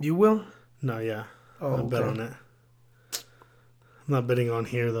stuff. You will? No, yeah. I'll bet on it. I'm not betting on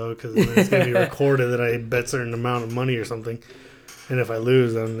here, though, because it's going to be recorded that I bet certain amount of money or something. And if I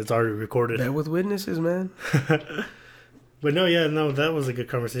lose, then it's already recorded. Bet with witnesses, man. But no, that was a good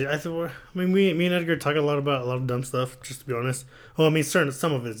conversation. Me and Edgar talk a lot of dumb stuff, just to be honest. Well, I mean, some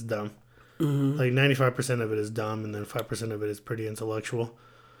of it's dumb. Mm-hmm. Like 95% of it is dumb, and then 5% of it is pretty intellectual.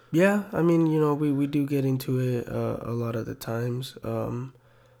 Yeah, I mean, you know, we do get into it a lot of the times.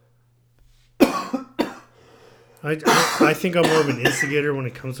 I think I'm more of an instigator when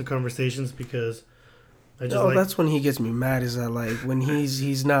it comes to conversations because that's when he gets me mad. Is that like when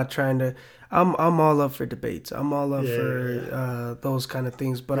he's not trying to. I'm all up for debates. I'm all up for those kind of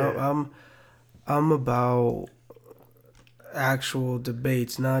things. But I'm about actual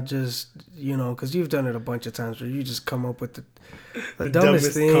debates, not just, you know, because you've done it a bunch of times where you just come up with the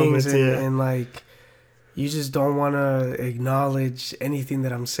dumbest things and like you just don't want to acknowledge anything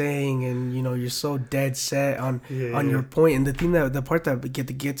that I'm saying, and you know you're so dead set on your point. And the part that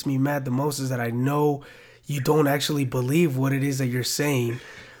gets me mad the most is that I know you don't actually believe what it is that you're saying,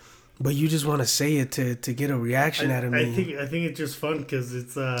 but you just want to say it to get a reaction out of me. I think it's just fun because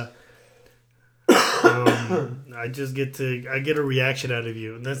it's I get a reaction out of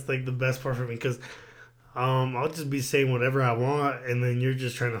you, and that's like the best part for me because I'll just be saying whatever I want, and then you're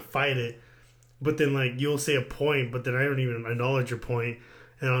just trying to fight it. But then like you'll say a point, but then I don't even acknowledge your point,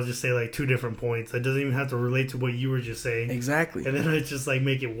 and I'll just say like two different points. That doesn't even have to relate to what you were just saying. Exactly. And then I just like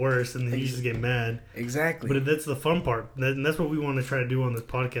make it worse, and then you just get mad. Exactly. But that's the fun part, and that's what we want to try to do on this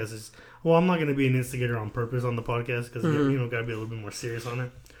podcast. Is I'm not going to be an instigator on purpose on the podcast because you know got to be a little bit more serious on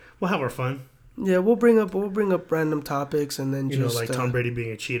it. We'll have our fun. Yeah, we'll bring up random topics and then just like Tom Brady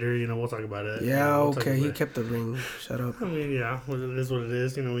being a cheater. You know, we'll talk about it. Yeah, okay, he kept the ring. Shut up. I mean, yeah, it is what it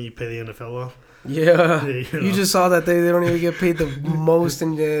is. You know, when you pay the NFL off. Yeah, you just saw that they don't even get paid the most,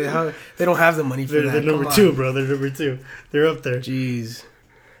 and they don't have the money for that. They're number 2, bro. They're number 2. They're up there. Jeez.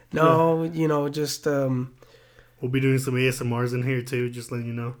 No, you know, just we'll be doing some ASMRs in here too. Just letting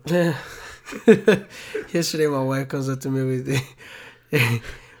you know. Yesterday, my wife comes up to me with.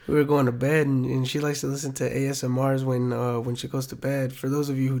 we were going to bed, and she likes to listen to ASMRs when she goes to bed. For those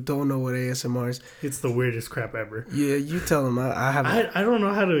of you who don't know what ASMR is, it's the weirdest crap ever. Yeah, you tell them. I have. I don't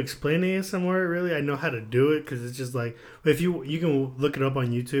know how to explain ASMR really. I know how to do it because it's just like if you can look it up on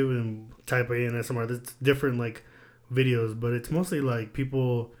YouTube and type ASMR. There's different like videos, but it's mostly like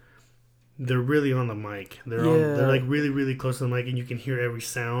people. They're really on the mic. They're like really, really close to the mic, and you can hear every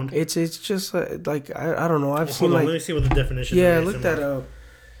sound. It's just like I don't know. I've seen hold on, like. Let me see what the definition. Yeah, of look ASMR. that up.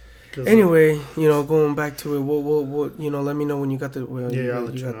 Anyway, going back to it, what let me know when you got the. Well, yeah,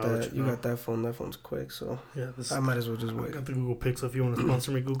 you got that phone. That phone's quick, so yeah, I might as well just wait. I got the Google Pixel. If you want to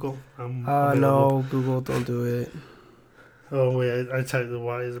sponsor me, Google. No, Google, don't do it. Oh wait, I typed the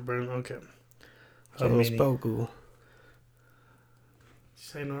Y is a brand. Okay. Can't spell Google.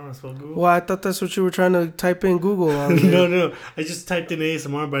 Say no, I spell Google. Well, I thought that's what you were trying to type in Google on. No. I just typed in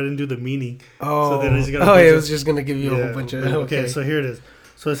ASMR, but I didn't do the meaning. Oh, so then it was just gonna give you a whole bunch of. Okay, so here it is.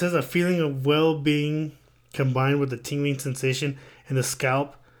 So it says a feeling of well-being combined with a tingling sensation in the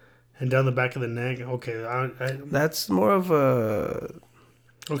scalp and down the back of the neck. Okay, that's more of a.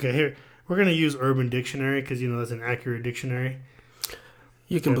 Okay, here we're gonna use Urban Dictionary because that's an accurate dictionary.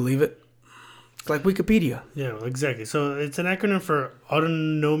 You can believe it. It's like Wikipedia. Yeah, exactly. So it's an acronym for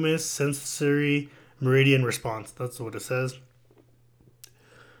Autonomous Sensory Meridian Response. That's what it says. It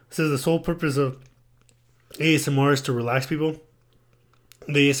says the sole purpose of ASMR is to relax people.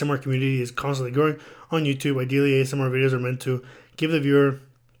 The ASMR community is constantly growing on YouTube. Ideally, ASMR videos are meant to give the viewer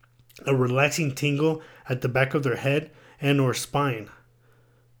a relaxing tingle at the back of their head and or spine.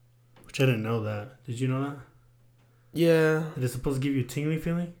 Which I didn't know that. Did you know that? Yeah. It is supposed to give you a tingling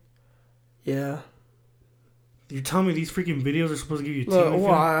feeling? Yeah. You're telling me these freaking videos are supposed to give you a tingly feeling?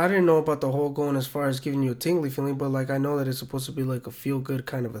 Well, I didn't know about the whole going as far as giving you a tingly feeling, but like I know that it's supposed to be like a feel good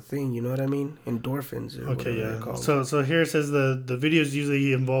kind of a thing. You know what I mean? Endorphins. Or okay, yeah. So here it says the videos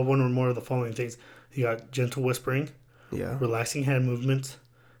usually involve one or more of the following things. You got gentle whispering, yeah, relaxing hand movements,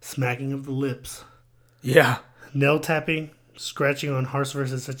 smacking of the lips, yeah, nail tapping, scratching on hard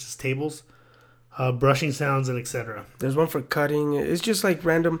surfaces such as tables, brushing sounds, and etc. There's one for cutting. It's just like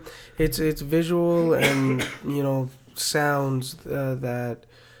random. It's visual and sounds that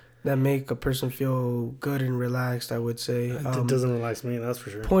make a person feel good and relaxed. I would say It doesn't relax me, that's for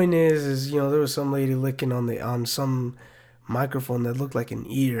sure. Point is there was some lady licking on some microphone that looked like an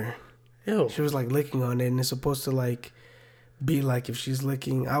ear. Ew. She was like licking on it, and it's supposed to like be like if she's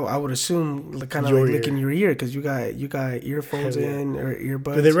licking. I would assume kind of like licking your ear because you got earphones in or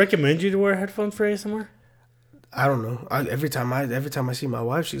earbuds. Do they recommend you to wear headphones for ASMR? I don't know. Every time I see my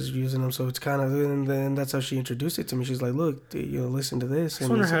wife, she's using them, so it's kind of. And then that's how she introduced it to me. She's like, "Look, listen to this." I just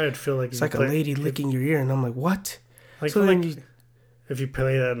wonder how it'd feel like. It's like a lady licking your ear, and I'm like, "What?" Like, so then if you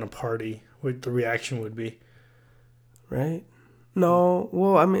play that in a party, what the reaction would be, right? No,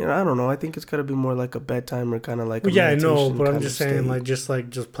 well, I mean, I don't know. I think it's gotta be more like a bedtime or kind of like. Well, yeah, I know, but I'm just saying, state.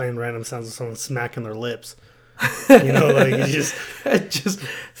 just playing random sounds of someone smacking their lips. Like it's just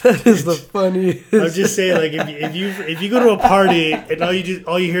that is the funniest. I'm just saying, like if you go to a party and all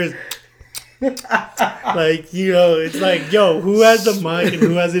you hear is like it's like, yo, who has the mic and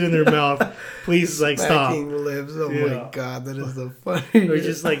who has it in their mouth? Please, like, smacking stop. Lips. Oh my god, that is the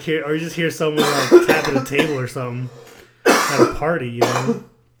funniest. Or just hear someone like tapping a table or something at a party,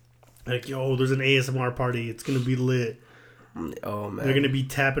 like, yo, there's an ASMR party. It's gonna be lit. Oh man, they're gonna be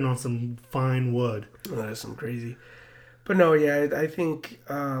tapping on some fine wood. Oh, that's some crazy. But no, yeah, I think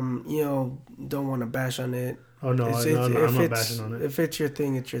don't want to bash on it. Oh no, I'm not bashing on it. If it's your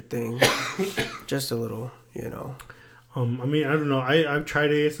thing, it's your thing. Just a little, I mean, I don't know. I've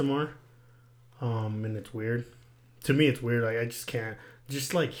tried ASMR, and it's weird. To me, it's weird. Like, I just can't.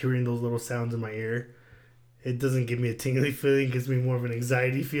 Just like hearing those little sounds in my ear, it doesn't give me a tingly feeling. It gives me more of an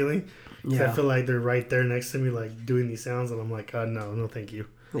anxiety feeling. Yeah. I feel like they're right there next to me, like doing these sounds, and I'm like, no, thank you.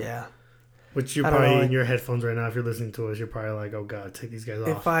 Yeah. Which you're probably in your headphones right now. If you're listening to us, you're probably like, oh god, take these guys off.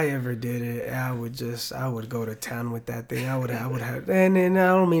 If I ever did it, I would go to town with that thing. I would have, and I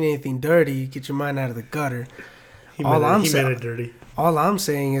don't mean anything dirty. Get your mind out of the gutter. He made it dirty. All I'm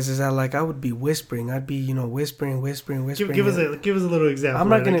saying is that like I would be whispering. I'd be whispering. Give us a little example. I'm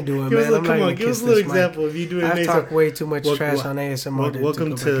not gonna do it, man. Give us a little example. If you do it, I talk way too much trash on ASMR.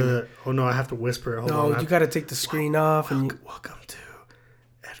 Welcome to. Oh no, I have to whisper. Hold on. No, you got to take the screen off and. Welcome to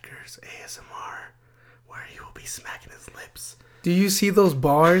Edgar's ASMR, where you will be smacking his lips. Do you see those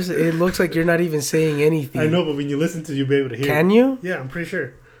bars? It looks like you're not even saying anything. I know, but when you listen to it, you'll be able to hear. Can you? Yeah, I'm pretty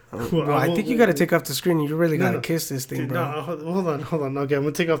sure. Well, I think you got to take off the screen. You really got to kiss this thing, bro. No, hold on. Okay, I'm going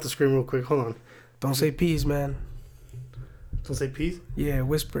to take off the screen real quick. Hold on. Don't say peas, man. Don't say peas? Yeah,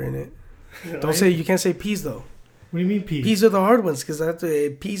 whisper in it. Don't say, you can't say peas, though. What do you mean P? P's are the hard ones because that's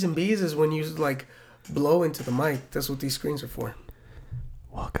P's and B's is when you like blow into the mic. That's what these screens are for.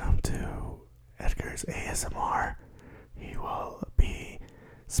 Welcome to Edgar's ASMR. He will be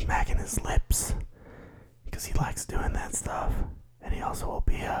smacking his lips because he likes doing that stuff, and he also will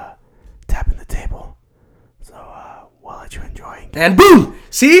be tapping the table. So we'll let you enjoy. And boom!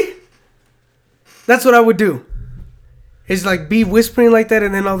 See? That's what I would do. It's like be whispering like that,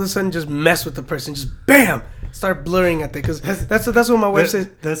 and then all of a sudden just mess with the person. Just bam! Start blurring at it because that's what my wife says.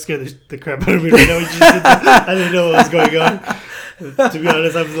 That scared the crap out of me right now. I didn't know what was going on. To be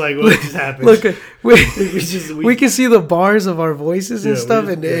honest, I was like, what just happened? Look, we can see the bars of our voices and stuff,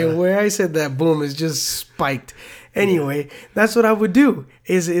 and where I said that boom is just spiked. Anyway, that's what I would do.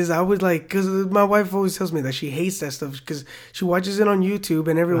 Is I would like, because my wife always tells me that she hates that stuff because she watches it on YouTube,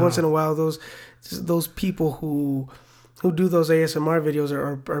 and every once in a while those people who do those ASMR videos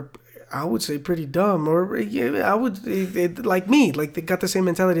are I would say pretty dumb, or I would like me, like they got the same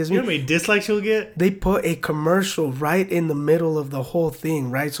mentality as me. You know how many dislikes you'll get? They put a commercial right in the middle of the whole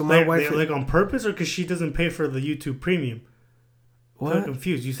thing, right? So my wife, like on purpose, or because she doesn't pay for the YouTube Premium. What? I'm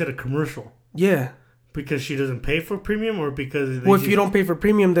confused. You said a commercial. Yeah. Because she doesn't pay for premium, or because if you don't pay for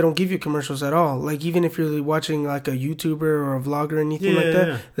premium, they don't give you commercials at all. Like even if you're watching like a YouTuber or a vlogger or anything like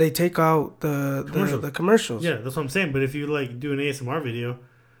that, they take out the commercials. Yeah, that's what I'm saying. But if you like do an ASMR video,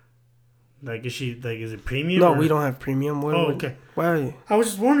 like is it premium? No, we don't have premium. Okay. Why? I was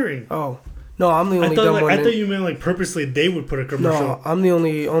just wondering. Oh. No, I'm the only dumb one. I thought you meant like purposely they would put a commercial. No, I'm the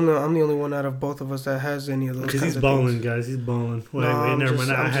only one out of both of us that has any of those. Because he's balling, guys. He's balling. Wait, never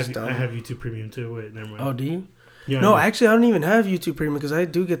mind. I have YouTube Premium too. Wait, never mind. Oh, do you? Yeah. No, actually, I don't even have YouTube Premium because I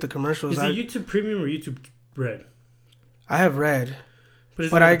do get the commercials. Is it YouTube Premium or YouTube Red? I have Red,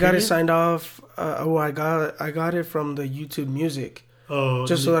 but I got it signed off. I got it from the YouTube Music. Oh,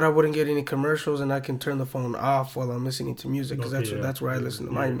 just so that I wouldn't get any commercials and I can turn the phone off while I'm listening to music because that's where I listen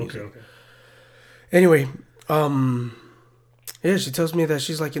to my music. Okay. Anyway, yeah, she tells me that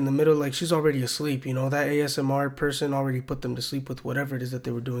she's like in the middle, like she's already asleep. You know, that ASMR person already put them to sleep with whatever it is that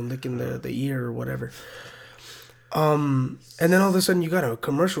they were doing, licking the ear or whatever. And then all of a sudden you got a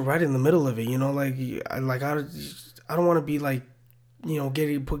commercial right in the middle of it. You know, I don't want to be like, you know,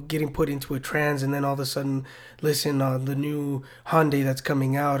 getting put into a trance and then all of a sudden listen the new Hyundai that's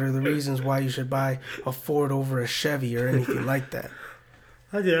coming out or the reasons why you should buy a Ford over a Chevy or anything like that.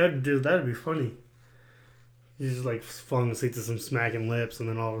 That'd be funny. You just like falling asleep to some smacking lips, and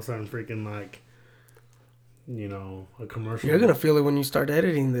then all of a sudden, freaking like, you know, a commercial. You're gonna feel it when you start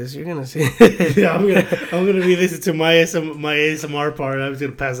editing this. You're gonna see. Yeah, I'm gonna be listening to my ASMR part. I'm just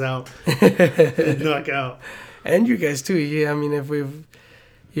gonna pass out, knock out. And you guys too. Yeah, I mean, if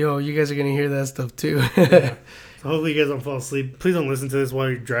you guys are gonna hear that stuff too. Yeah. So hopefully you guys don't fall asleep. Please don't listen to this while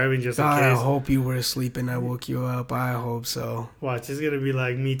you're driving, just in case. I hope you were asleep and I woke you up. I hope so. Watch, it's gonna be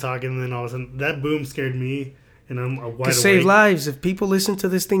like me talking, and then all of a sudden that boom scared me. And I'm wide awake. Could save lives. If people listen to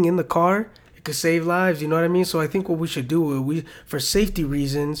this thing in the car, it could save lives. You know what I mean? So I think what we should do, for safety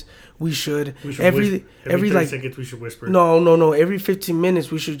reasons, we should every 30 seconds we should whisper. No. Every 15 minutes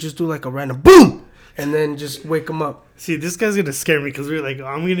we should just do like a random boom, and then just wake them up. See, this guy's gonna scare me because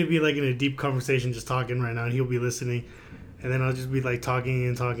I'm gonna be like in a deep conversation, just talking right now, and he'll be listening, and then I'll just be like talking,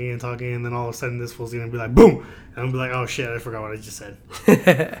 and then all of a sudden this fool's gonna be like boom, and I'll be like, oh shit, I forgot what I just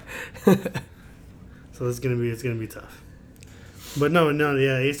said. So it's gonna be tough. But no,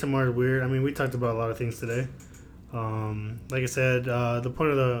 yeah, ASMR is weird. I mean, we talked about a lot of things today. Like I said, the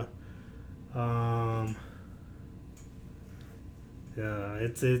point of the,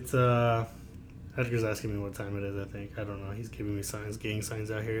 it's Edgar's asking me what time it is. I think I don't know. He's giving me signs, gang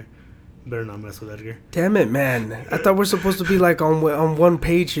signs out here. Better not mess with Edgar. Damn it, man! I thought we're supposed to be like on one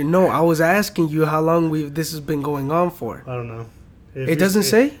page here. No, I was asking you how long this has been going on for. I don't know. It doesn't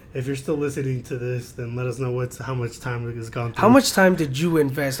say? If you're still listening to this, then let us know how much time it has gone through. How much time did you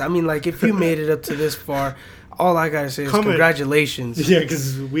invest? I mean, like, if you made it up to this far, all I gotta say is congratulations. Yeah,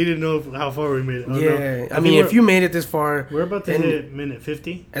 because we didn't know how far we made it. Yeah, I mean, if you made it this far... We're about to hit minute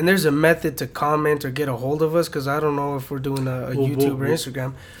 50. And there's a method to comment or get a hold of us, because I don't know if we're doing a YouTube or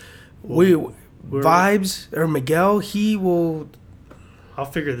Instagram. Vibes, or Miguel, he will... I'll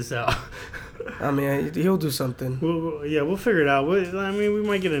figure this out. I mean, he'll do something. We'll figure it out. I mean, we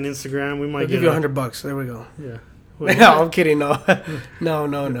might get an Instagram. We might give you $100. There we go. Yeah. No, I'm kidding. No. No.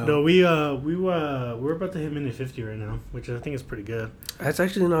 No, we're about to hit minute 50 right now, which I think is pretty good. That's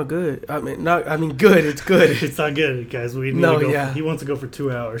actually not good. Good. It's good. It's not good, guys. He wants to go for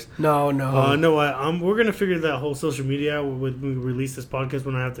 2 hours. No. We're gonna figure that whole social media out when we release this podcast.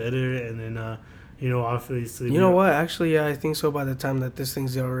 When I have to edit it, and then Obviously. You know what? Actually, yeah, I think so. By the time that this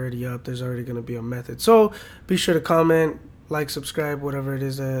thing's already up, there's already going to be a method. So be sure to comment, like, subscribe, whatever it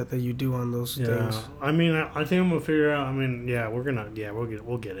is that you do on those things. I mean, I think I'm gonna figure out. I mean,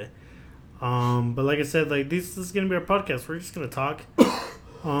 we'll get it. But like I said, like this is gonna be our podcast. We're just gonna talk.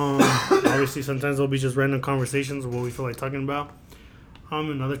 Obviously, sometimes it'll be just random conversations of what we feel like talking about.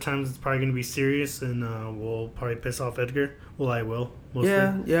 And other times it's probably gonna be serious, and we'll probably piss off Edgar. Well, I will. Mostly.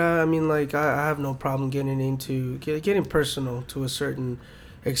 Yeah. I mean, like I have no problem getting personal to a certain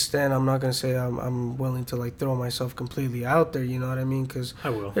extent. I'm not gonna say I'm willing to like throw myself completely out there. You know what I mean? Because I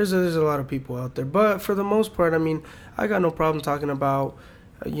will. There's a lot of people out there, but for the most part, I mean, I got no problem talking about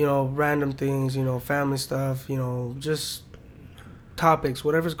random things. Family stuff. Just topics,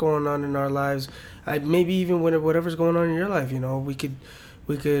 whatever's going on in our lives. Maybe even whatever's going on in your life.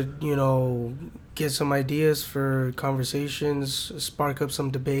 We could get some ideas for conversations, spark up some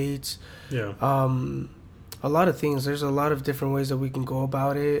debates. Yeah. A lot of things. There's a lot of different ways that we can go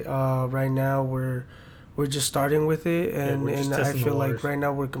about it. Right now we're just starting with it, and I feel like right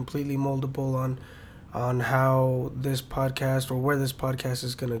now we're completely moldable on how this podcast or where this podcast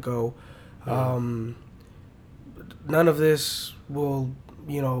is gonna go. Yeah. None of this will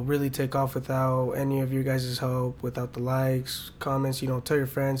really take off without any of your guys' help, without the likes, comments. Tell your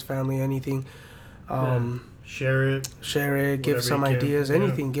friends, family, anything. Share it, give some ideas,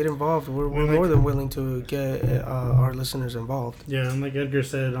 anything. Get involved. We're more than willing to get our listeners involved. Yeah, and like Edgar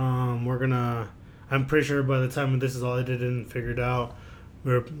said, I'm pretty sure by the time this is all edited and figured out,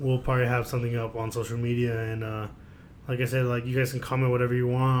 we'll probably have something up on social media. And like I said, like you guys can comment whatever you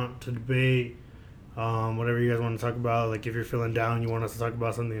want to debate, whatever you guys want to talk about. Like if you're feeling down, you want us to talk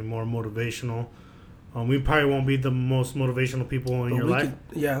about something more motivational. We probably won't be the most motivational people in your life.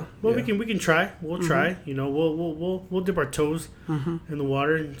 We can try. We'll try. We'll dip our toes in the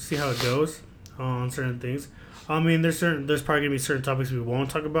water and see how it goes on certain things. I mean, there's probably gonna be certain topics we won't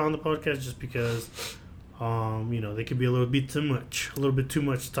talk about on the podcast just because, they could be a little bit too much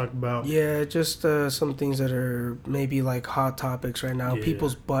to talk about. Yeah, just some things that are maybe like hot topics right now. Yeah.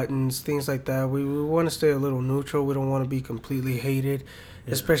 People's buttons, things like that. We want to stay a little neutral. We don't want to be completely hated.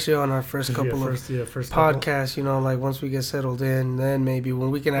 Yeah. Especially on our first couple of podcasts, like once we get settled in, then maybe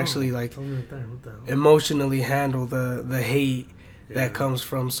when we can actually like emotionally handle the hate that comes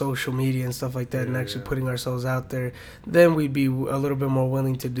from social media and stuff like that, and actually putting ourselves out there, then we'd be a little bit more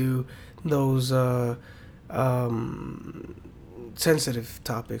willing to do those sensitive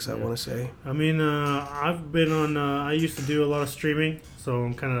topics, I want to say. I mean, I've been on, I used to do a lot of streaming, so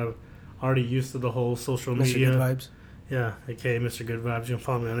I'm kind of already used to the whole social media. Mr. Good Vibes. Yeah, aka Mr. Good Vibes. You can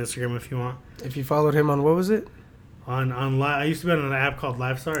follow me on Instagram if you want. If you followed him on, what was it? I used to be on an app called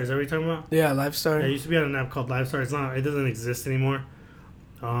LiveStar. Is that what you're talking about? Yeah, LiveStar. Yeah, I used to be on an app called LiveStar. It doesn't exist anymore.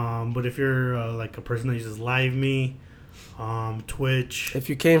 But if you're like a person that uses LiveMe, Twitch. If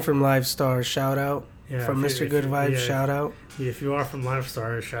you came from LiveStar, shout out. Yeah, from Mr. Good Vibes, shout out. Yeah, if you are from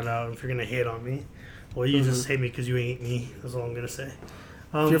LiveStar, shout out. If you're gonna hate on me, well, you just hate me because you ain't me. That's all I'm gonna say.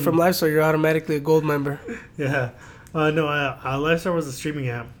 If you're from LiveStar, you're automatically a gold member. Yeah. No, LiveStar was a streaming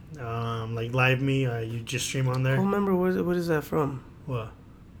app. Like LiveMe, you just stream on there. Gold member, what is that from? What?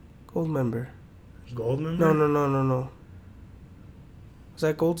 Gold member. Gold member? No. Is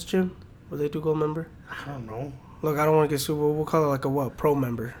that Gold's Gym? Will they do gold member? I don't know. Look, I don't want to get super. We'll call it like a what? Pro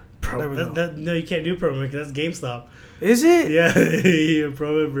member. There we go. No, you can't do pro member because that's GameStop. Is it? Yeah, yeah,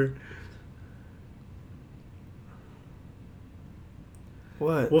 pro member.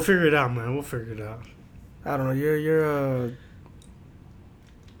 What? We'll figure it out, man. We'll figure it out. I don't know. You're a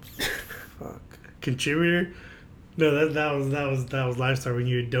fuck contributor. No, that was LiveStar when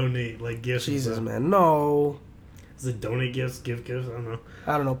you would donate like gifts. Jesus, man, no. Is it donate gifts, give gifts?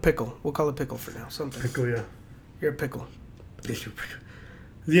 I don't know. Pickle. We'll call it pickle for now. Something. Pickle, yeah. You're a pickle.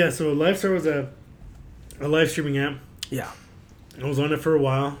 Yeah. So LiveStar was a live streaming app. Yeah. I was on it for a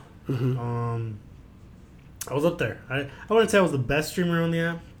while. Mm-hmm. I was up there. I wouldn't say I was the best streamer on the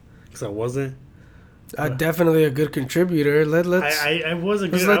app because I wasn't. Definitely a good contributor. I was a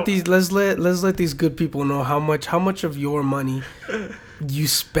good. Let's let these good people know how much of your money you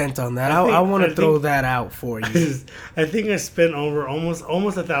spent on that. I want to throw that out for you. I think I spent over almost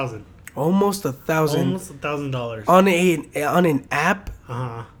 $1,000. Almost $1,000. Almost $1,000 on an app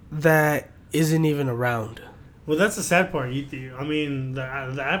that isn't even around. Well, that's the sad part. I mean, the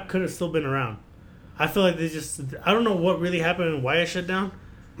app could have still been around. I feel like I don't know what really happened and why it shut down.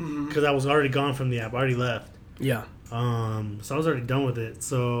 Because I was already gone from the app. I already left. Yeah. So I was already done with it.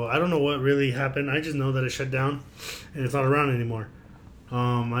 So I don't know what really happened. I just know that it shut down and it's not around anymore.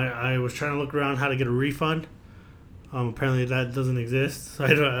 I was trying to look around how to get a refund. Apparently that doesn't exist. So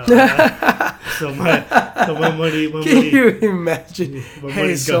I don't. So my money. Can you imagine? My Hey,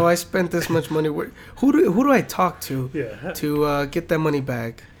 money's so gone. I spent this much money. Who do I talk to Yeah. to get that money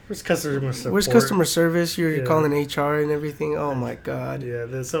back? Where's customer support? Where's customer service? You're Yeah. calling HR and everything. Oh my god.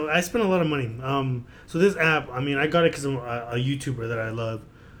 Yeah. So I spent a lot of money. So this app, I mean, I got it because I'm a YouTuber that I love.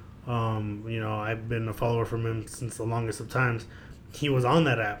 I've been a follower from him since the longest of times. He was on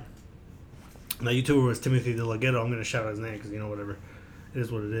that app. That YouTuber was Timothy De La Ghetto. I'm going to shout out his name because, whatever. It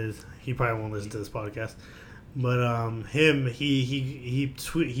is what it is. He probably won't listen to this podcast. But he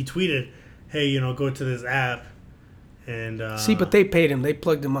tweeted, hey, go to this app. And See, but they paid him. They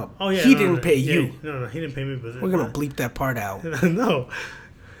plugged him up. Oh, yeah. He didn't pay you. No, he didn't pay me. But We're going to bleep that part out. No,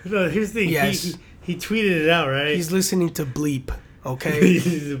 here's the thing. Yes. He tweeted it out, right? He's listening to bleep, okay?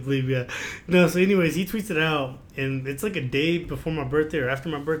 He's a bleep, yeah. No, so anyways, he tweets it out, and it's like a day before my birthday or after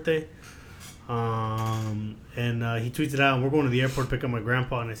my birthday. He tweets it out, and we're going to the airport to pick up my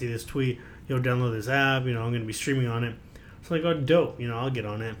grandpa, and I see this tweet, download this app, I'm going to be streaming on it. So I go, dope, I'll get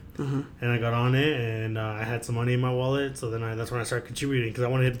on it. Mm-hmm. And I got on it, and I had some money in my wallet, so then that's when I started contributing, because I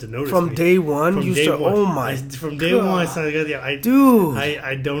wanted him to notice From me. day one? From you day start, one. oh my From day one, I started, Dude.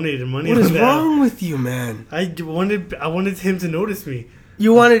 I donated money. What on is that. wrong with you, man? I wanted him to notice me.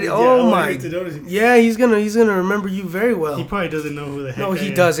 You wanted, Yeah, I oh wanted my, him to notice me. yeah, he's gonna remember you very well. He probably doesn't know who the heck No, I he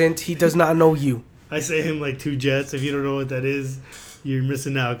am. doesn't. He does not know you. I say him like 2 jets. If you don't know what that is, you're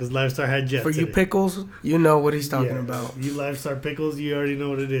missing out because Lifestar had jets. For you in it. pickles, you know what he's talking Yeah, about. You Lifestar pickles, you already know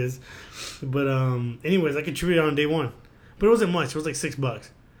what it is. But anyways, I contributed on day one, but it wasn't much. It was like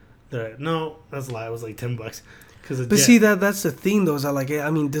 $6. No, that's a lie. It was like $10 because. But see, that's the thing, though. Is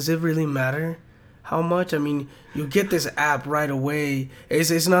that does it really matter how much? I mean, you get this app right away.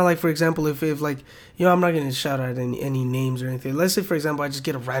 It's not like, for example, if I'm not gonna shout out any names or anything. Let's say, for example, I just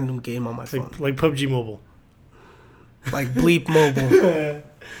get a random game on my phone, like PUBG Mobile. like Bleep Mobile.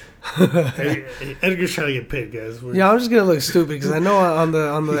 Hey, Edgar's trying to get paid, guys. Yeah, I'm just gonna look stupid because I know on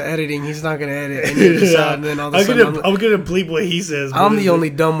the editing he's not gonna edit any of this out, and then all of a sudden I'm gonna bleep what he says. I'm the only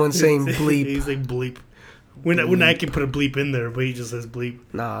dumb one saying bleep. He's like bleep. When I can put a bleep in there, but he just says bleep.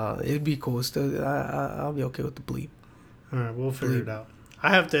 Nah, it'd be cool. Still, I'll be okay with the bleep. All right, we'll figure it out.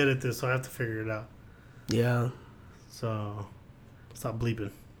 I have to edit this, so I have to figure it out. Yeah. So, stop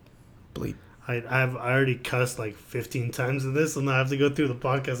bleeping. Bleep. I already cussed like 15 times in this, and I have to go through the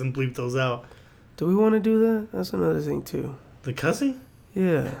podcast and bleep those out. Do we want to do that? That's another thing too. The cussing?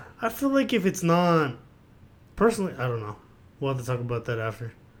 Yeah. I feel like if it's not... Personally, I don't know. We'll have to talk about that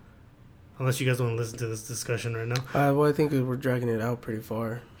after. Unless you guys want to listen to this discussion right now. Well, I think we're dragging it out pretty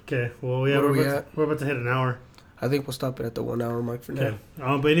far. Okay, well, Where are we at? we're about to hit an hour. I think we'll stop it at the 1 hour mark for now. Okay.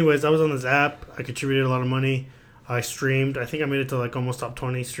 But anyways, I was on this app. I contributed a lot of money. I streamed. I think I made it to like almost top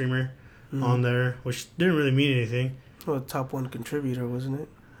 20 streamer on there, which didn't really mean anything. Well, top 1 contributor, wasn't it?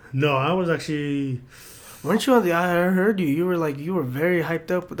 No, I was actually... Weren't you on the... I heard you. You were very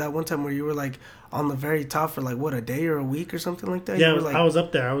hyped up with that one time where you were like on the very top for like, what, a day or a week or something like that? Yeah, you were like, I was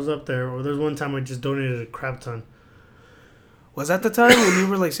up there. Or there's one time I just donated a crap ton. Was that the time when you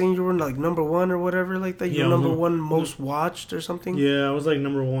were like saying you were like number 1 or whatever like that? You were number 1 most watched or something? Yeah, I was like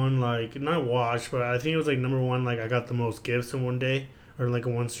number 1, like, not watched, but I think it was like number 1, like I got the most gifts in one day or like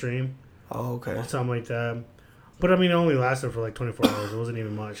in one stream. Oh, okay. Something like that. But I mean, it only lasted for like 24 hours. It wasn't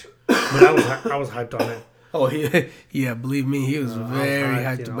even much. But I was hyped on it. Oh, yeah, believe me, he was very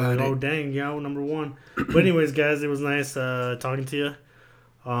hyped about it. Oh, dang, yeah, number 1. But anyways, guys, it was nice talking to you.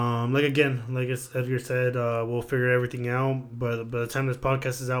 Like Edgar said, we'll figure everything out. But by the time this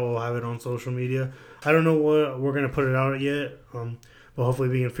podcast is out, we'll have it on social media. I don't know what we're gonna put it out yet. But hopefully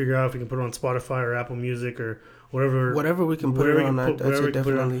we can figure out if we can put it on Spotify or Apple Music or whatever. Whatever we can put it on, that's it,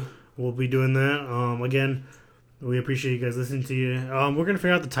 definitely. We'll be doing that. Again, we appreciate you guys listening to you. We're gonna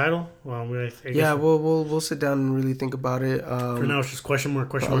figure out the title. We'll sit down and really think about it. For now, it's just question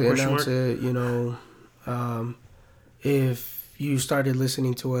mark. Announce it. If you started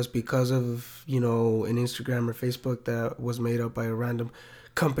listening to us because of an Instagram or Facebook that was made up by a random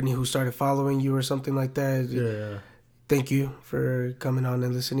company who started following you or something like that. Yeah. Thank you for coming on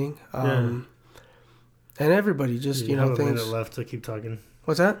and listening. And everybody, just you have a things. minute left to keep talking.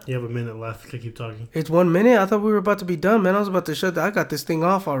 What's that? You have a minute left to keep talking. It's 1 minute. I thought we were about to be done, man. I was about to shut. I got this thing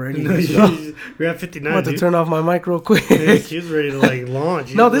off already. We're at 59. I'm about to turn off my mic real quick. He was ready to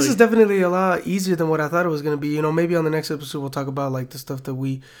launch. No, this is definitely a lot easier than what I thought it was gonna be. Maybe on the next episode we'll talk about like the stuff that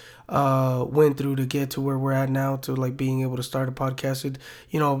we went through to get to where we're at now, to like being able to start a podcast.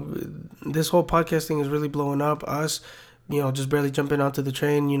 This whole podcast thing is really blowing up. Us just barely jumping onto the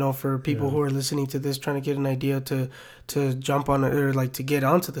train, for people who are listening to this, trying to get an idea to jump on it, or like to get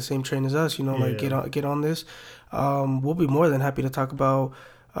onto the same train as us, like get on this. We'll be more than happy to talk about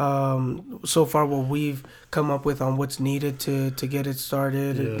so far what we've come up with on what's needed to get it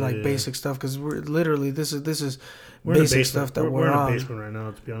started, basic stuff, because we're literally this is basic stuff that we're in on. a basement right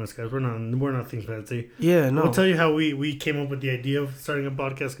now, to be honest, guys. We're not things fancy. Yeah, no. We'll tell you how we came up with the idea of starting a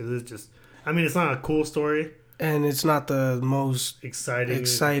podcast, because it's just, I mean, it's not a cool story, and it's not the most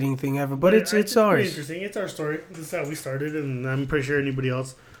exciting thing ever, but it's ours. Interesting. It's our story. This is how we started, and I'm pretty sure anybody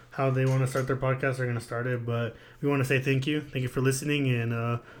else, how they want to start their podcast, they're going to start it. But we want to say thank you for listening,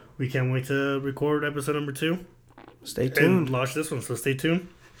 and we can't wait to record episode number 2. Stay tuned. And launch this one, so stay tuned.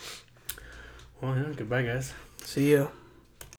 Well, yeah, goodbye, guys. See ya.